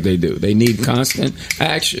games like they do. They need constant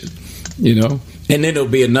action. And then there'll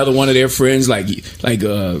be another one of their friends like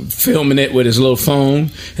filming it with his little phone,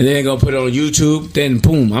 and then they're gonna put it on YouTube. Then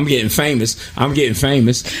boom, I'm getting famous, because I'm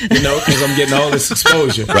getting all this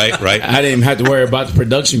exposure. Right. I didn't have to worry about the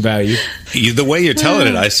production value. The way you're telling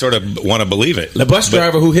it, I sort of want to believe it. The bus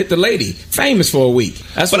driver who hit the lady, famous for a week.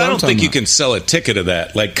 That's what I don't think you can sell a ticket of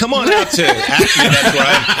that. Like, come on out to Acme. That's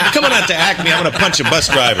where come on out to Acme. I'm going to punch a bus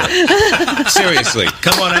driver. Seriously,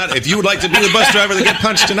 come on out. If you would like to be the bus driver that get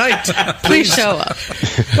punched tonight, please show up.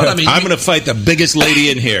 But I'm going to fight the biggest lady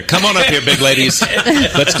in here. Come on up here, big ladies.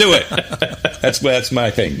 Let's do it. That's my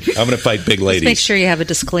thing. I'm going to fight big ladies. Just make sure you have a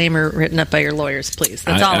disclaimer written up by your lawyers, please.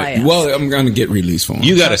 That's all I ask. Well, I'm going to get released for them.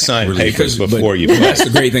 You got to sign papers before you play. That's the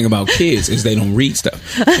great thing about kids is they don't read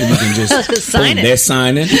stuff. And you can just sign it. They're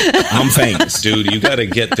signing. I'm famous. Dude, you got to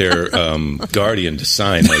get their guardian to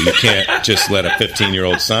sign. Though. You can't just let a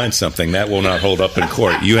 15-year-old sign something. That will not hold up in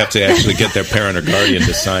court. You have to actually get their parent or guardian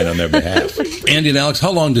to sign on their behalf. Andy and Alex,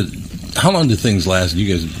 how long do things last? You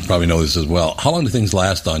guys probably know this as well. How long do things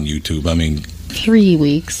last on YouTube? I mean, 3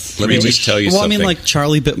 weeks. Let me just tell you something. I mean, like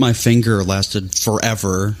Charlie Bit My Finger lasted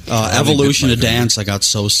forever. Evolution to Dance, I got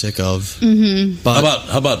so sick of. Mm-hmm. But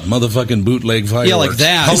how about motherfucking bootleg fireworks? Yeah, like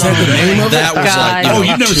that. How long the name of that was like,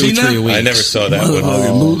 you've never seen that? I never saw that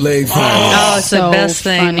one. Bootleg fireworks. Oh, it's the best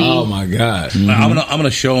thing. Oh my god! Mm-hmm. I'm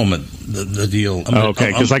gonna show them the deal. Okay,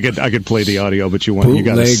 because I could play the audio, but you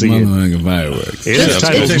got to see it. Fireworks. It's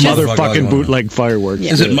titled motherfucking bootleg fireworks.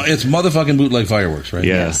 Yeah. It's motherfucking bootleg fireworks, right?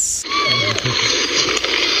 Yes.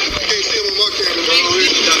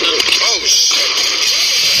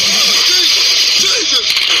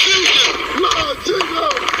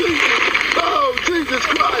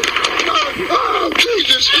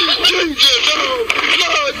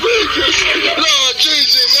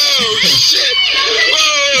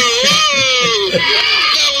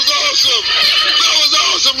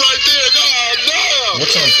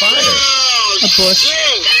 What's on fire? A bush.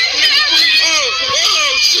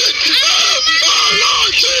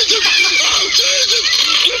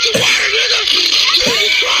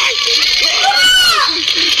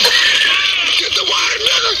 Get the water,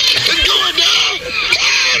 nigga! It's going down!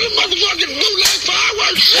 The motherfucking bootleg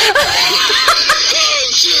fireworks!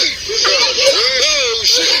 Oh, shit!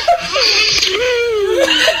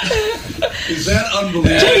 Is that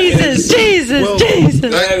unbelievable? Jesus.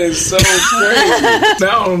 That is so crazy.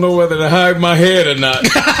 Now I don't know whether to hide my head or not.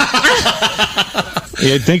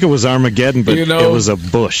 You'd think it was Armageddon, but it was a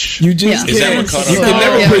bush. You just can't. You can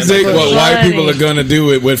never predict what white people are going to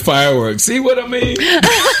do with fireworks. See what I mean?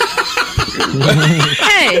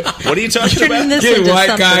 Hey, What are you talking about? Get a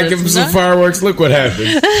white guy, give him some fireworks. Look what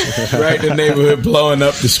happened. Right in the neighborhood, blowing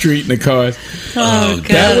up the street in the cars. Oh, God.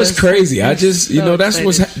 That was crazy. I just, that's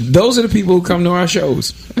those are the people who come to our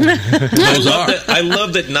shows. I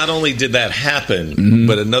love that not only did that happen,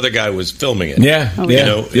 but another guy was filming it. Yeah.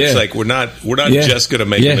 It's like we're not just going to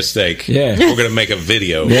make a mistake. Yeah. We're going to make a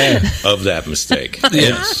video of that mistake.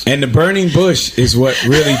 Yes. And the burning bush is what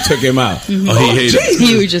really took him out. Mm-hmm. Oh, he hated it.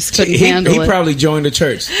 He just couldn't handle it. He probably joined the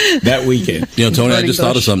church that weekend. Tony, I just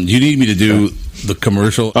thought of something. Do you need me to do the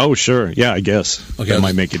commercial? Oh, sure. Yeah, I guess. Okay, that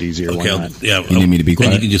might make it easier. Okay, Why not? yeah. You need me to be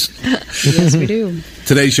quiet? You can just. Yes, we do.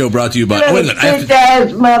 Today's show brought to you by. Wait a minute.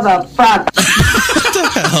 Motherfucker.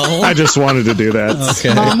 I just wanted to do that.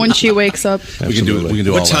 Okay. Mom, when she wakes up. We can do it.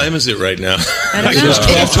 What time is it right now?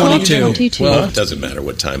 It's 12:22. Well, it doesn't matter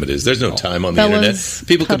what time it is. There's no time on the internet.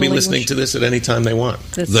 People could be listening to this at any time they want.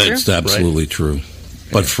 That's absolutely true.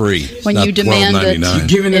 But free. When you demand it, you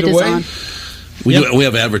giving it away? on. We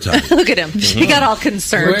have advertising. Look at him. He got all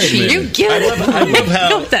concerned. You give it. I love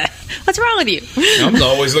how. What's wrong with you? I'm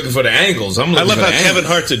always looking for the angles. I love how Kevin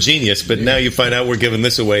Hart's a genius, but now you find out we're giving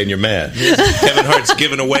this away and you're mad. Kevin Hart's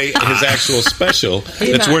giving away his actual special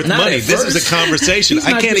that's worth money. This is a conversation.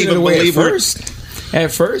 I can't even believe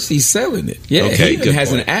At first, he's selling it. Yeah, okay, he even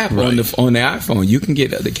has an app on the iPhone. You can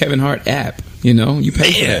get the Kevin Hart app. You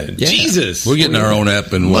pay for that. Yeah. Jesus. We're getting our own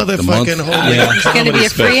app in what, the month? It's going to be a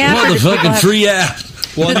free app. Motherfucking free app.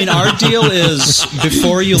 Well, I mean, our deal is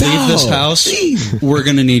before you leave this house, we're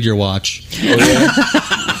going to need your watch. Oh,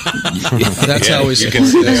 yeah? That's how we say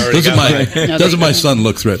Doesn't my son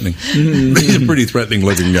look threatening? He's a pretty threatening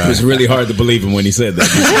looking guy. It was really hard to believe him when he said that.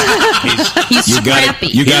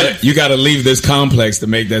 You got to leave this complex to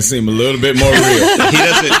make that seem a little bit more real.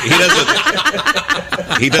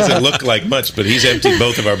 He doesn't look like much, but he's emptied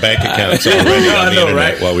both of our bank accounts already on the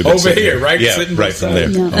internet right? while we've been over here, right? Yeah, sitting right from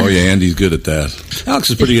there. Yeah. Oh yeah, Andy's good at that.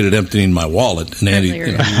 Alex is pretty good at emptying my wallet, and Andy.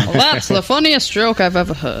 Well, that's the funniest joke I've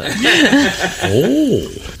ever heard. Oh,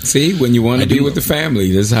 see, when you want to be with the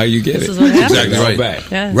family, this is how you get this it. Is what happens. Exactly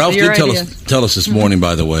right. Yeah, Ralph did tell us this morning,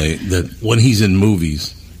 by the way, that when he's in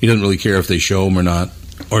movies, he doesn't really care if they show him or not,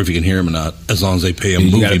 or if you can hear him or not, as long as they pay him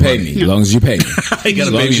movie money. You got to pay me. As long as you pay me. You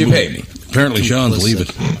got to pay me. Apparently, Sean's leaving.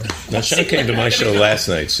 Now, Sean came to my show last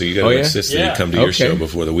night, so you got to insist that he come to your show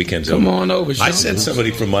before the weekend's over. Come on over, Sean. I sent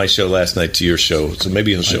somebody from my show last night to your show, so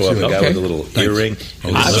maybe he'll show up, a guy with a little earring.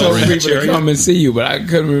 I told people to come and see you, but I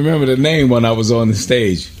couldn't remember the name when I was on the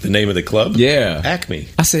stage. The name of the club? Yeah. Acme.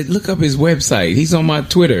 I said, look up his website. He's on my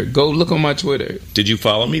Twitter. Go look on my Twitter. Did you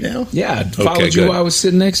follow me now? Yeah, I followed you while I was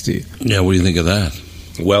sitting next to you. Yeah, what do you think of that?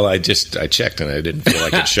 Well, I checked and I didn't feel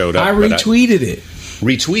like it showed up. I retweeted it.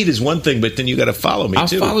 Retweet is one thing, but then you got to follow me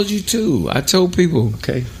too. I followed you too. I told people.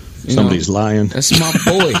 Okay. Somebody's lying. That's my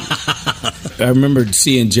boy. I remember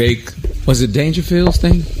seeing Jake. Was it Dangerfield's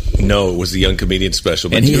thing? No, it was the Young Comedian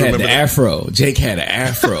Special. But and he had the afro. Jake had an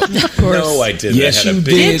afro. No, I didn't. Yes, you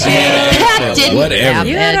did. Whatever.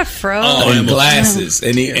 You had a fro. And glasses.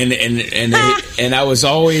 And and I was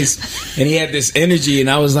always. And he had this energy, and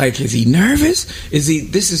I was like, "Is he nervous? Is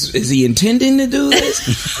he intending to do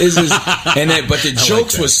this? But the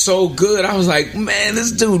jokes were so good. I was like, man,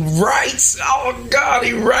 this dude writes. Oh God,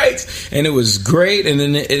 he writes, and it was great. And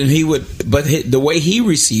then he would, but the way he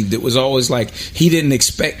received it was always like he didn't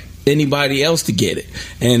expect anybody else to get it,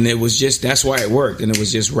 and it was just that's why it worked. And it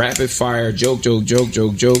was just rapid fire, joke,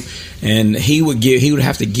 and he would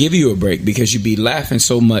have to give you a break because you'd be laughing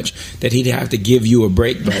so much that he'd have to give you a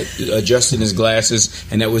break by adjusting his glasses,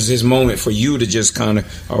 and that was his moment for you to just kind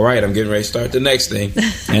of, all right, I'm getting ready to start the next thing.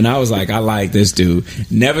 And I was like, I like this dude.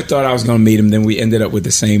 Never thought I was going to meet him. Then we ended up with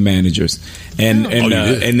the same managers, and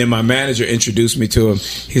then my manager introduced me to him.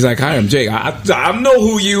 He's like, hi, I'm Jake. I know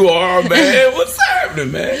who you are, man. What's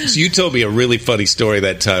happening, man? So you told me a really funny story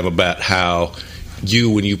that time about how you,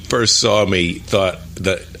 when you first saw me, thought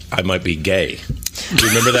that I might be gay. Do you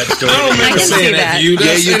remember that story? I can see that. Yeah, you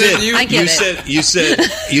did. I get it.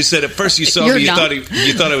 You said at first you saw me, you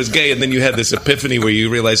thought I was gay, and then you had this epiphany where you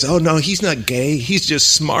realized, oh no, he's not gay, he's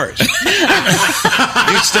just smart. You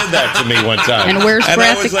said that to me one time, and where's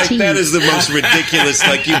I was like, that is the most ridiculous.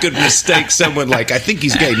 Like you could mistake someone like I think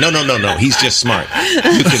he's gay. No, he's just smart.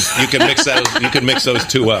 You can mix those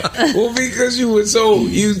two up. Well, because you were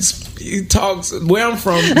you talk where I'm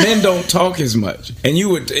from, men don't talk as much, and you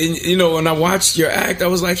would, when I watched your act, I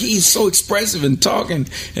was like, he's so expressive and talking,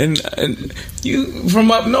 and you from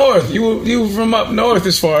up north, you were from up north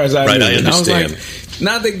as far as I knew. I understand. And I was like,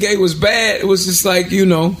 not that gay was bad. It was just like, you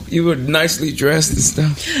know, you were nicely dressed and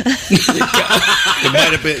stuff. It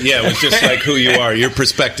might have been, yeah, it was just like who you are. Your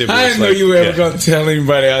perspective was I didn't know like, you were ever going to tell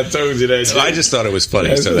anybody I told you that. So I just thought it was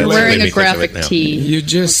funny. So You're that's wearing made me a graphic think of it now. tee. You're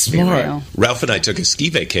just smart. Ralph and I took a ski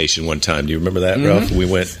vacation one time. Do you remember that, Ralph? We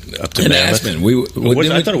went up to In Mammoth.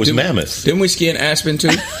 Aspen. I thought it was Mammoth. Didn't we ski in Aspen too?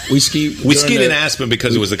 We skied in Aspen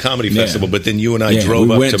because it was a comedy Yeah. festival, but then you and I Yeah, drove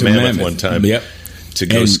we up went to Mammoth one time. Yep. To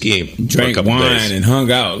go And skiing. for a drank couple wine days. and hung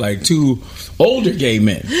out like two older gay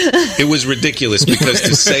men. It was ridiculous because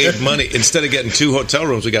to save money, instead of getting 2 hotel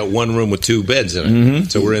rooms, we got 1 room with 2 beds in it. Mm-hmm.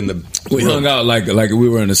 So we're in the We room. hung out like we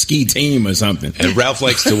were on a ski team or something. And Ralph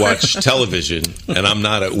likes to watch television, and I'm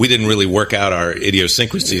not. We didn't really work out our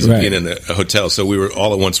idiosyncrasies of Right. being in a hotel, so we were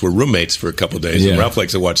all at once were roommates for a couple of days. Yeah. And Ralph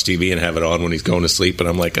likes to watch TV and have it on when he's going to sleep, and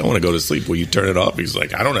I'm like, I want to go to sleep. Will you turn it off? He's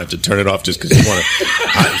like, I don't have to turn it off just because you want to.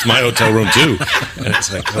 It's my hotel room too, and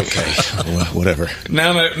it's like, okay, well, whatever.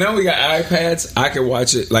 Now we got iPads. I can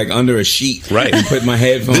watch it like under a sheet, Right. And put my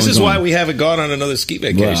headphones. This is on. why we haven't gone on another ski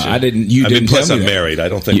vacation. Well, I didn't. You didn't plus, tell me I'm that. married. I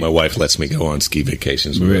don't think my wife lets me go on ski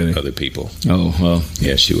vacations with Really? other people. Oh well,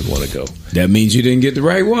 yeah, she would want to go. That means you didn't get the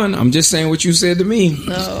right one. I'm just saying what you said to me.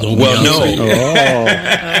 Well, no.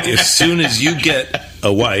 As soon as you get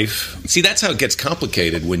a wife, see, that's how it gets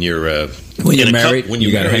complicated when you're When you're married, when you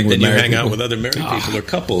you're gotta married, hang with then you married hang out people. with other married people or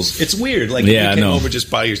couples. It's weird. Like Yeah, I if you came know. over just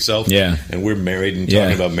by yourself, Yeah. and we're married and Yeah.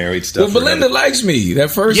 talking about married stuff. Well, Belinda likes me. That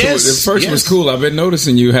first, Yes, was yes. cool. I've been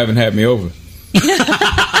noticing you haven't had me over.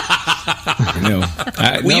 No,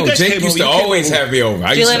 Well, you guys Jake came used over- to you came always over- have me over.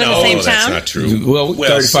 I Do you used live to in the same that's town? not true. Well,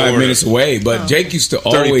 35 sorta. minutes away, but Jake used to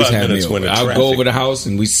 35 always have me minutes over. when in I'll traffic. go over the house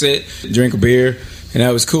and we sit, drink a beer, and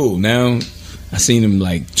that was cool. Now, I seen him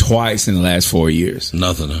like twice in the last 4 years.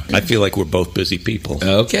 Nothing. Huh? I feel like we're both busy people.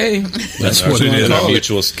 Okay, That's what it is. Our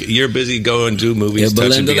mutual. You're busy going do movies. If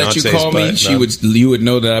touching Belinda let you Beyonce's call me, butt. you would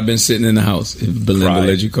know that I've been sitting in the house. If Belinda Right.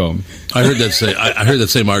 let you call me. I heard that say. I heard that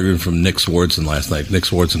same argument from Nick Swartzen last night. Nick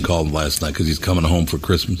Swartzen called him last night because he's coming home for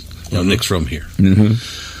Christmas. You know, Nick's from here,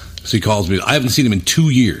 so he calls me. I haven't seen him in 2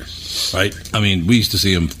 years. Right? I mean, we used to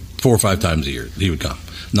see him 4 or 5 times a year. He would come.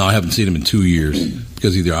 No, I haven't seen him in 2 years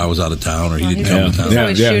because either I was out of town or he didn't come to town. He's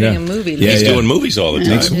always shooting a movie. He's doing movies all the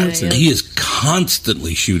time. He is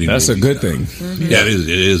constantly shooting. That's a movies good now. thing. Yeah, it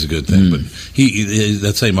is a good thing. But he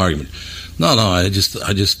that same argument. No, I just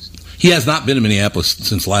he has not been in Minneapolis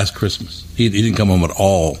since last Christmas. He didn't come home at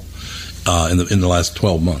all in the last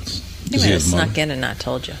 12 months. He might have snuck in and not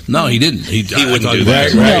told you. No, he didn't. He wouldn't do Right,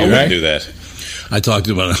 that. He wouldn't do that. I talked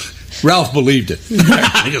to him about it. Ralph believed it. He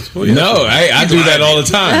goes, "Oh, yeah." No, I do that all the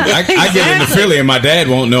time. I get into Philly and my dad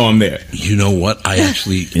won't know I'm there. You know what? I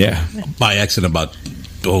actually, by accident, about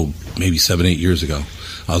maybe 7-8 years ago,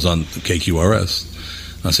 I was on KQRS.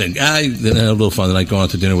 I was saying, then I had a little fun. Then I go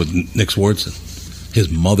out to dinner with Nick Swartzen. His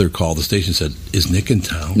mother called the station and said, "Is Nick in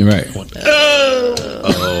town?" Right. I went,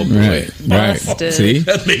 oh boy. Right. See,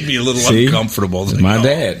 that made me a little uncomfortable. My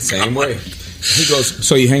dad, same way. He goes,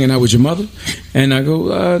 "So you hanging out with your mother?" And I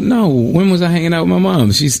go, "No. When was I hanging out with my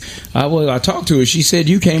mom?" I talked to her. She said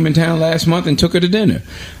you came in town last month and took her to dinner.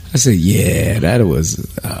 I said, "Yeah, that was."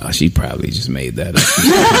 She probably just made that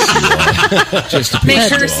up. Just to Make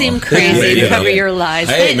piss her you seem off. crazy to cover your lies.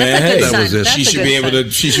 Hey man, that's a good that sign. was it. That's She a should good be able sign.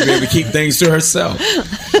 to. She should be able to keep things to herself.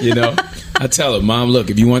 You know. I tell her, "Mom, look,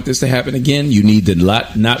 if you want this to happen again, you need to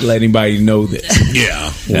not let anybody know this."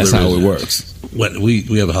 Yeah, That's how it works. When we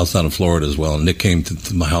have a house down in Florida as well, and Nick came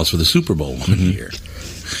to my house for the Super Bowl one year,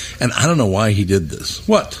 and I don't know why he did this.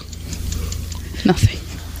 What? Nothing.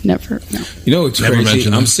 Never. No. You know, it's Never crazy.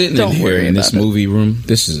 mentioned I'm them. sitting Don't in here worry in this about it. movie room.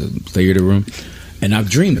 This is a theater room, and I've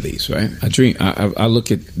dreamed of these. Right? I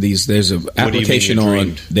look at these. There's an do you mean application you on.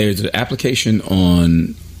 dreamed? There's an application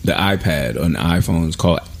on the iPad on the iPhone.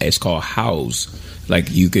 It's called House. Like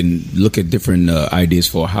you can look at different ideas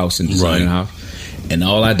for a house and design a house. And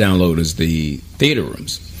all I download is the theater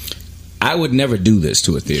rooms. I would never do this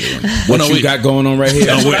to a theater room. What you got going on right here?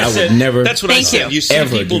 That's what I would said. never. That's what I said. You see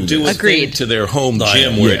ever people do a Agreed. thing to their home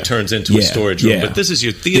gym where it turns into a storage room, but this is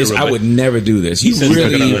your theater room. I would never do this. You says they're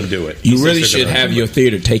really, gonna undo it. He you says really they're should gonna have undo your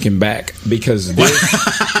theater taken back because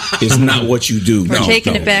this is not what you do. We're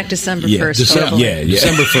taking it back December 1st.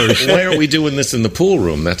 December 1st. Why aren't we doing this in the pool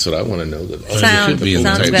room? That's what I want to know. Sounds better.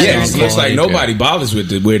 Yeah, it looks like nobody bothers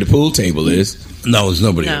with where the pool table is. No, there's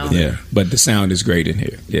nobody No. over there. Yeah, but the sound is great in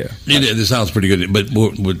here. Yeah, The sound's pretty good, but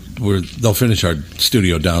they'll finish our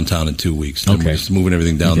studio downtown in 2 weeks. Okay. We're just moving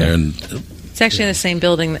everything down there, and It's actually in the same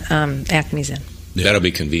building Acme's in. That'll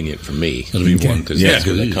be convenient for me. That'll be one because that's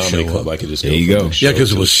the comedy club. I could just there go. you go. Yeah,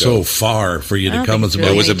 because it was so far for you to come.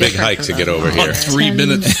 It was a big hike to get over here. 3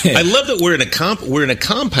 minutes. I love that we're in a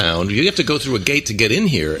compound. You have to go through a gate to get in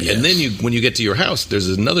here, and then when you get to your house, there's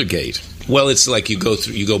another gate. Well, it's like you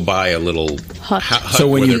go by a little hut. So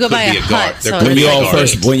when you go by a hut,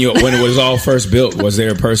 when it was all first built, was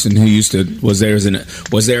there a person who used to? Was there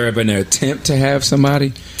ever an attempt to have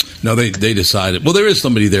somebody? No, they decided. Well, there is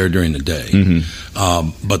somebody there during the day,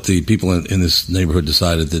 but the people in this neighborhood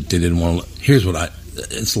decided that they didn't want to. Here's what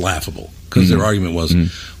it's laughable because their argument was,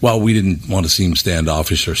 well, we didn't want to seem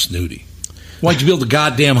standoffish or snooty. Why'd you build a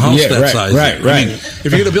goddamn house that size? Right. I mean, if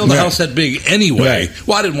you're going to build a house that big anyway,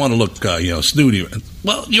 well, I didn't want to look, snooty.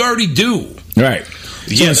 Well, you already do. Right.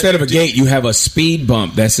 So instead of a gate, you have a speed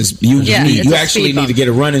bump. You actually need to get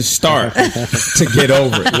a running start to get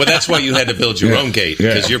over it. Well, that's why you had to build your own gate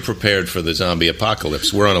because you're prepared for the zombie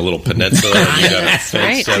apocalypse. We're on a little peninsula. That's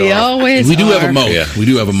right. We always We do have a moat. Yeah. We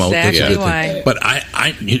do have a moat. Exactly That's a good why. thing. But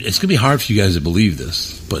it's going to be hard for you guys to believe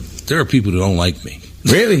this, but there are people who don't like me.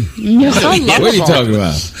 Really? No. What are you talking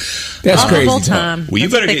about? That's Lovable crazy. Tom. Well, you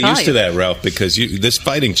That's better what they get used call to you. that, Ralph, because this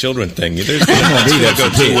fighting children thing, there's going to go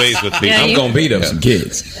two ways with people. Yeah, I'm going to beat up some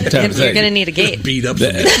kids. You're going to need a gate. Beat up.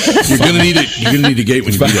 You're going to need a gate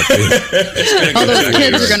when you beat up kids. All those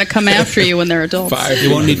kids are going to come after you when they're adults. You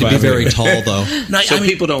won't need to be very tall, though. So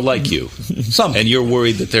people don't like you. And you're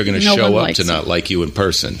worried that they're going to show up to not like you in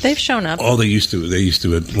person. They've shown up. Oh, they used to. They used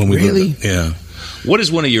to it when we lived. Yeah. What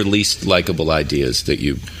is one of your least likable ideas that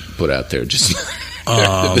you put out there? Just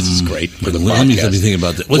this is great for the podcast. Let me think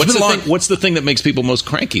about that. What's the thing that makes people most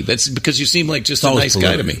cranky? That's because you seem like just a nice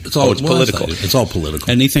guy to me. It's all political. It's all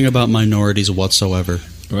political. Anything about minorities whatsoever.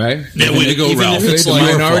 Right? Yeah, way to go, Ralph. It's like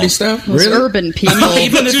minority stuff? Those urban people.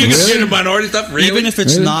 Even if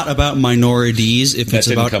it's not about minorities, if it's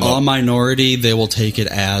about a minority, they will take it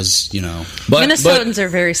as, Minnesotans are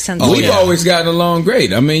very sensitive. We've always gotten along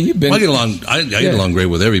great. I mean, you've been. I get along great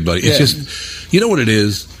with everybody. It's just, you know what it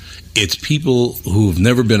is? It's people who've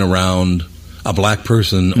never been around a black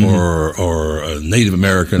person or a Native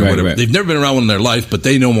American or whatever. Right. They've never been around one in their life, but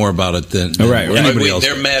they know more about it than anybody else.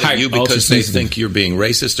 They're mad at you because they think you're being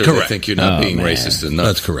racist, or they think you're not being racist enough.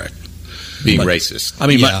 That's correct. Racist. I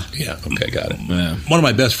mean, okay, got it. Yeah. One of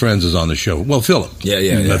my best friends is on the show. Well, Philip.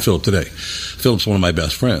 I met Philip today. Philip's one of my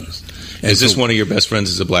best friends. And is this one of your best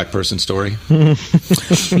friends? Is a black person story? Actually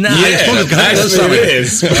it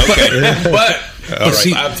is. Okay, but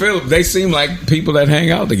I feel they seem like people that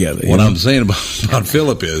hang out together. What I'm saying about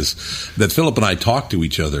Philip is that Philip and I talk to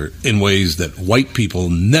each other in ways that white people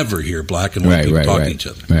never hear black and white people talk to each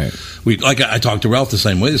other. Right. I talked to Ralph the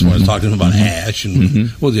same way this morning. I was talking to him about ash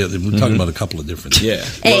and we're talking about a couple of different. Yeah.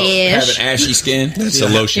 Well, having ashy skin. That's a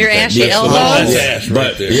lotion. Your ashy elbow. That's ash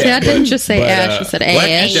right there. Yeah, I didn't just say ash. I said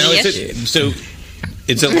ash. So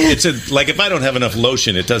it's a like if I don't have enough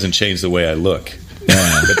lotion, it doesn't change the way I look.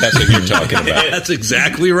 But that's what you're talking about. That's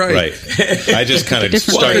exactly right. I just kind of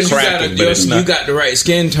start cracking, but it's not. You got the right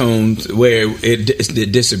skin tone where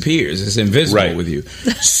it disappears. It's invisible with you.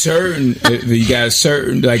 Certain, you got a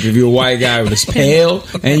certain, like if you're a white guy with a pale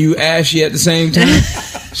and you ashy at the same time,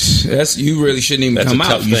 you really shouldn't even come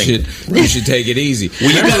out. You should take it easy.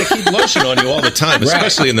 Well, you got to keep lotion on you all the time,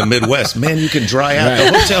 especially in the Midwest. Man, you can dry out.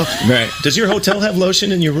 The hotel. Does your hotel have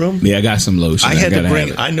lotion in your room? Yeah, I got some lotion. I had to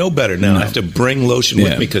bring. I know better now. I have to bring lotion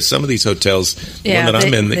with me because some of these hotels, one that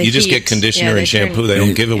I'm in, you just get conditioner and shampoo. They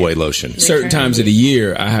don't give away lotion. Certain times of the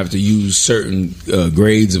year, I have to use certain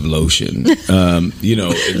grades of lotion.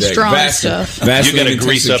 Strong stuff. You're going to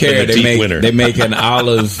grease up in the deep winter. They make an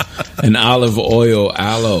olive oil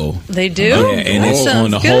aloe. They do? Yeah, and it's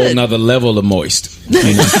on a whole nother level of moist. A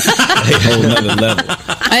whole nother level.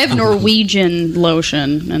 I have Norwegian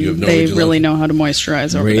lotion, and they really know how to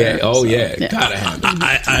moisturize over there. Oh, yeah. Gotta have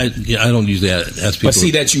it. I don't usually ask people. But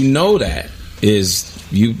see, that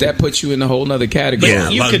that puts you in a whole nother category. Yeah,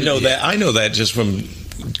 you could know that. I know that just from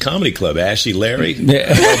Comedy Club. Ashy Larry. Yeah.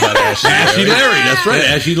 I know about Ashy Larry. That's right.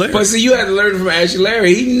 Ashy Larry. But see, you had to learn from Ashy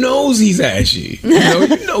Larry. He knows he's ashy.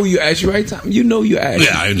 You know you ashy, right, Tom? You know you ashy.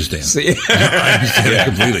 Yeah, I understand. See? I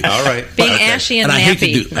understand completely. All right. Being ashy and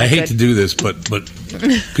nappy. I hate to do this, but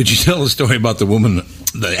could you tell the story about the woman,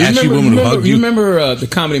 the ashy woman who hugged you? You remember the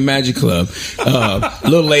Comedy Magic Club? A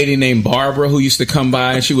little lady named Barbara who used to come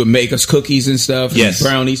by and she would make us cookies and stuff. Yes. And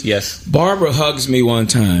brownies. Yes. Barbara hugs me one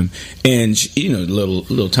time, and she,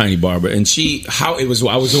 little tiny Barbara, and I was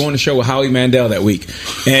on the show with Howie Mandel that week,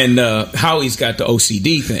 and Howie's got the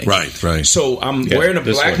OCD thing. Right. So I'm wearing a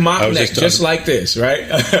black mock neck just like this, right?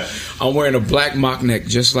 I'm wearing a black mock neck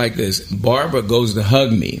just like this. Barbara goes to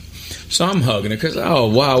hug me, So I'm hugging her because, oh,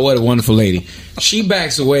 wow, what a wonderful lady. She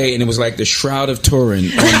backs away, and it was like the Shroud of Turin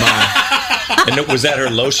on my... And was that her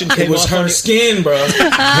lotion came It was off her on skin, bro.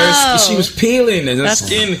 She was peeling, and her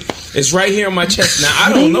skin is right here on my chest. Now,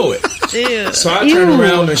 I don't know it. Ew. So I turn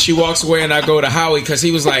around, and she walks away, and I go to Howie because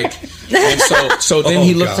he was like... And so then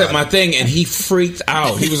he looked at my thing, and he freaked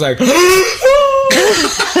out. He was like...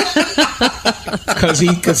 Because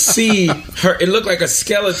he could see her. It looked like a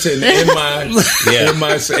skeleton in my,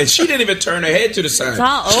 and she didn't even turn her head to the side.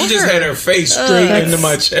 She just had her face straight into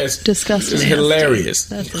my chest. Disgusting. It was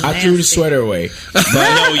hilarious. I threw the sweater away.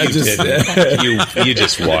 No, you didn't. You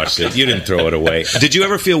just washed it. You didn't throw it away. Did you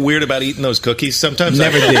ever feel weird about eating those cookies? Sometimes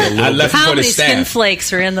never did. I left How for the many skin staff.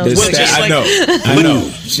 flakes are in those? I know.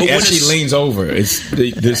 She leans over. It's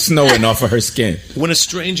the snowing off of her skin. When a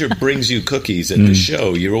stranger brings you cookies at the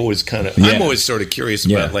show, you're always kind of. I'm always sort of curious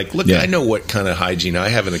about, like, look, I know what kind of hygiene I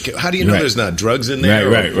have in the. How do you know there's not drugs in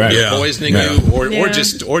there, or poisoning you, or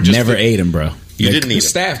just never ate them, bro. You didn't eat the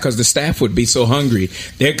staff because the staff would be so hungry.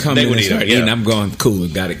 They'd come in and start eating. I'm going, cool,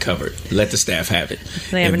 got it covered. Let the staff have it.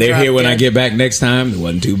 If they're here when I get back next time, it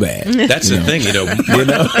wasn't too bad. That's the thing, you know.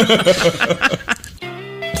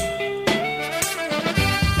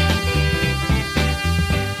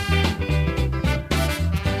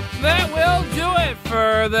 That will do it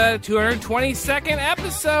for the 222nd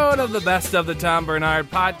episode of the Best of the Tom Bernard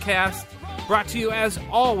podcast, brought to you as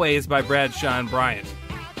always by Bradshaw and Bryant.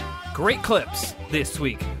 Great clips this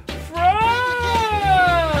week from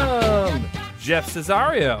Jeff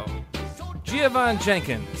Cesario, Giovanni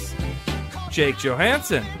Jenkins, Jake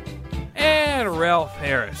Johansson, and Ralph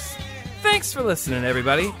Harris. Thanks for listening,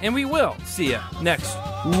 everybody, and we will see you next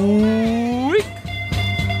week.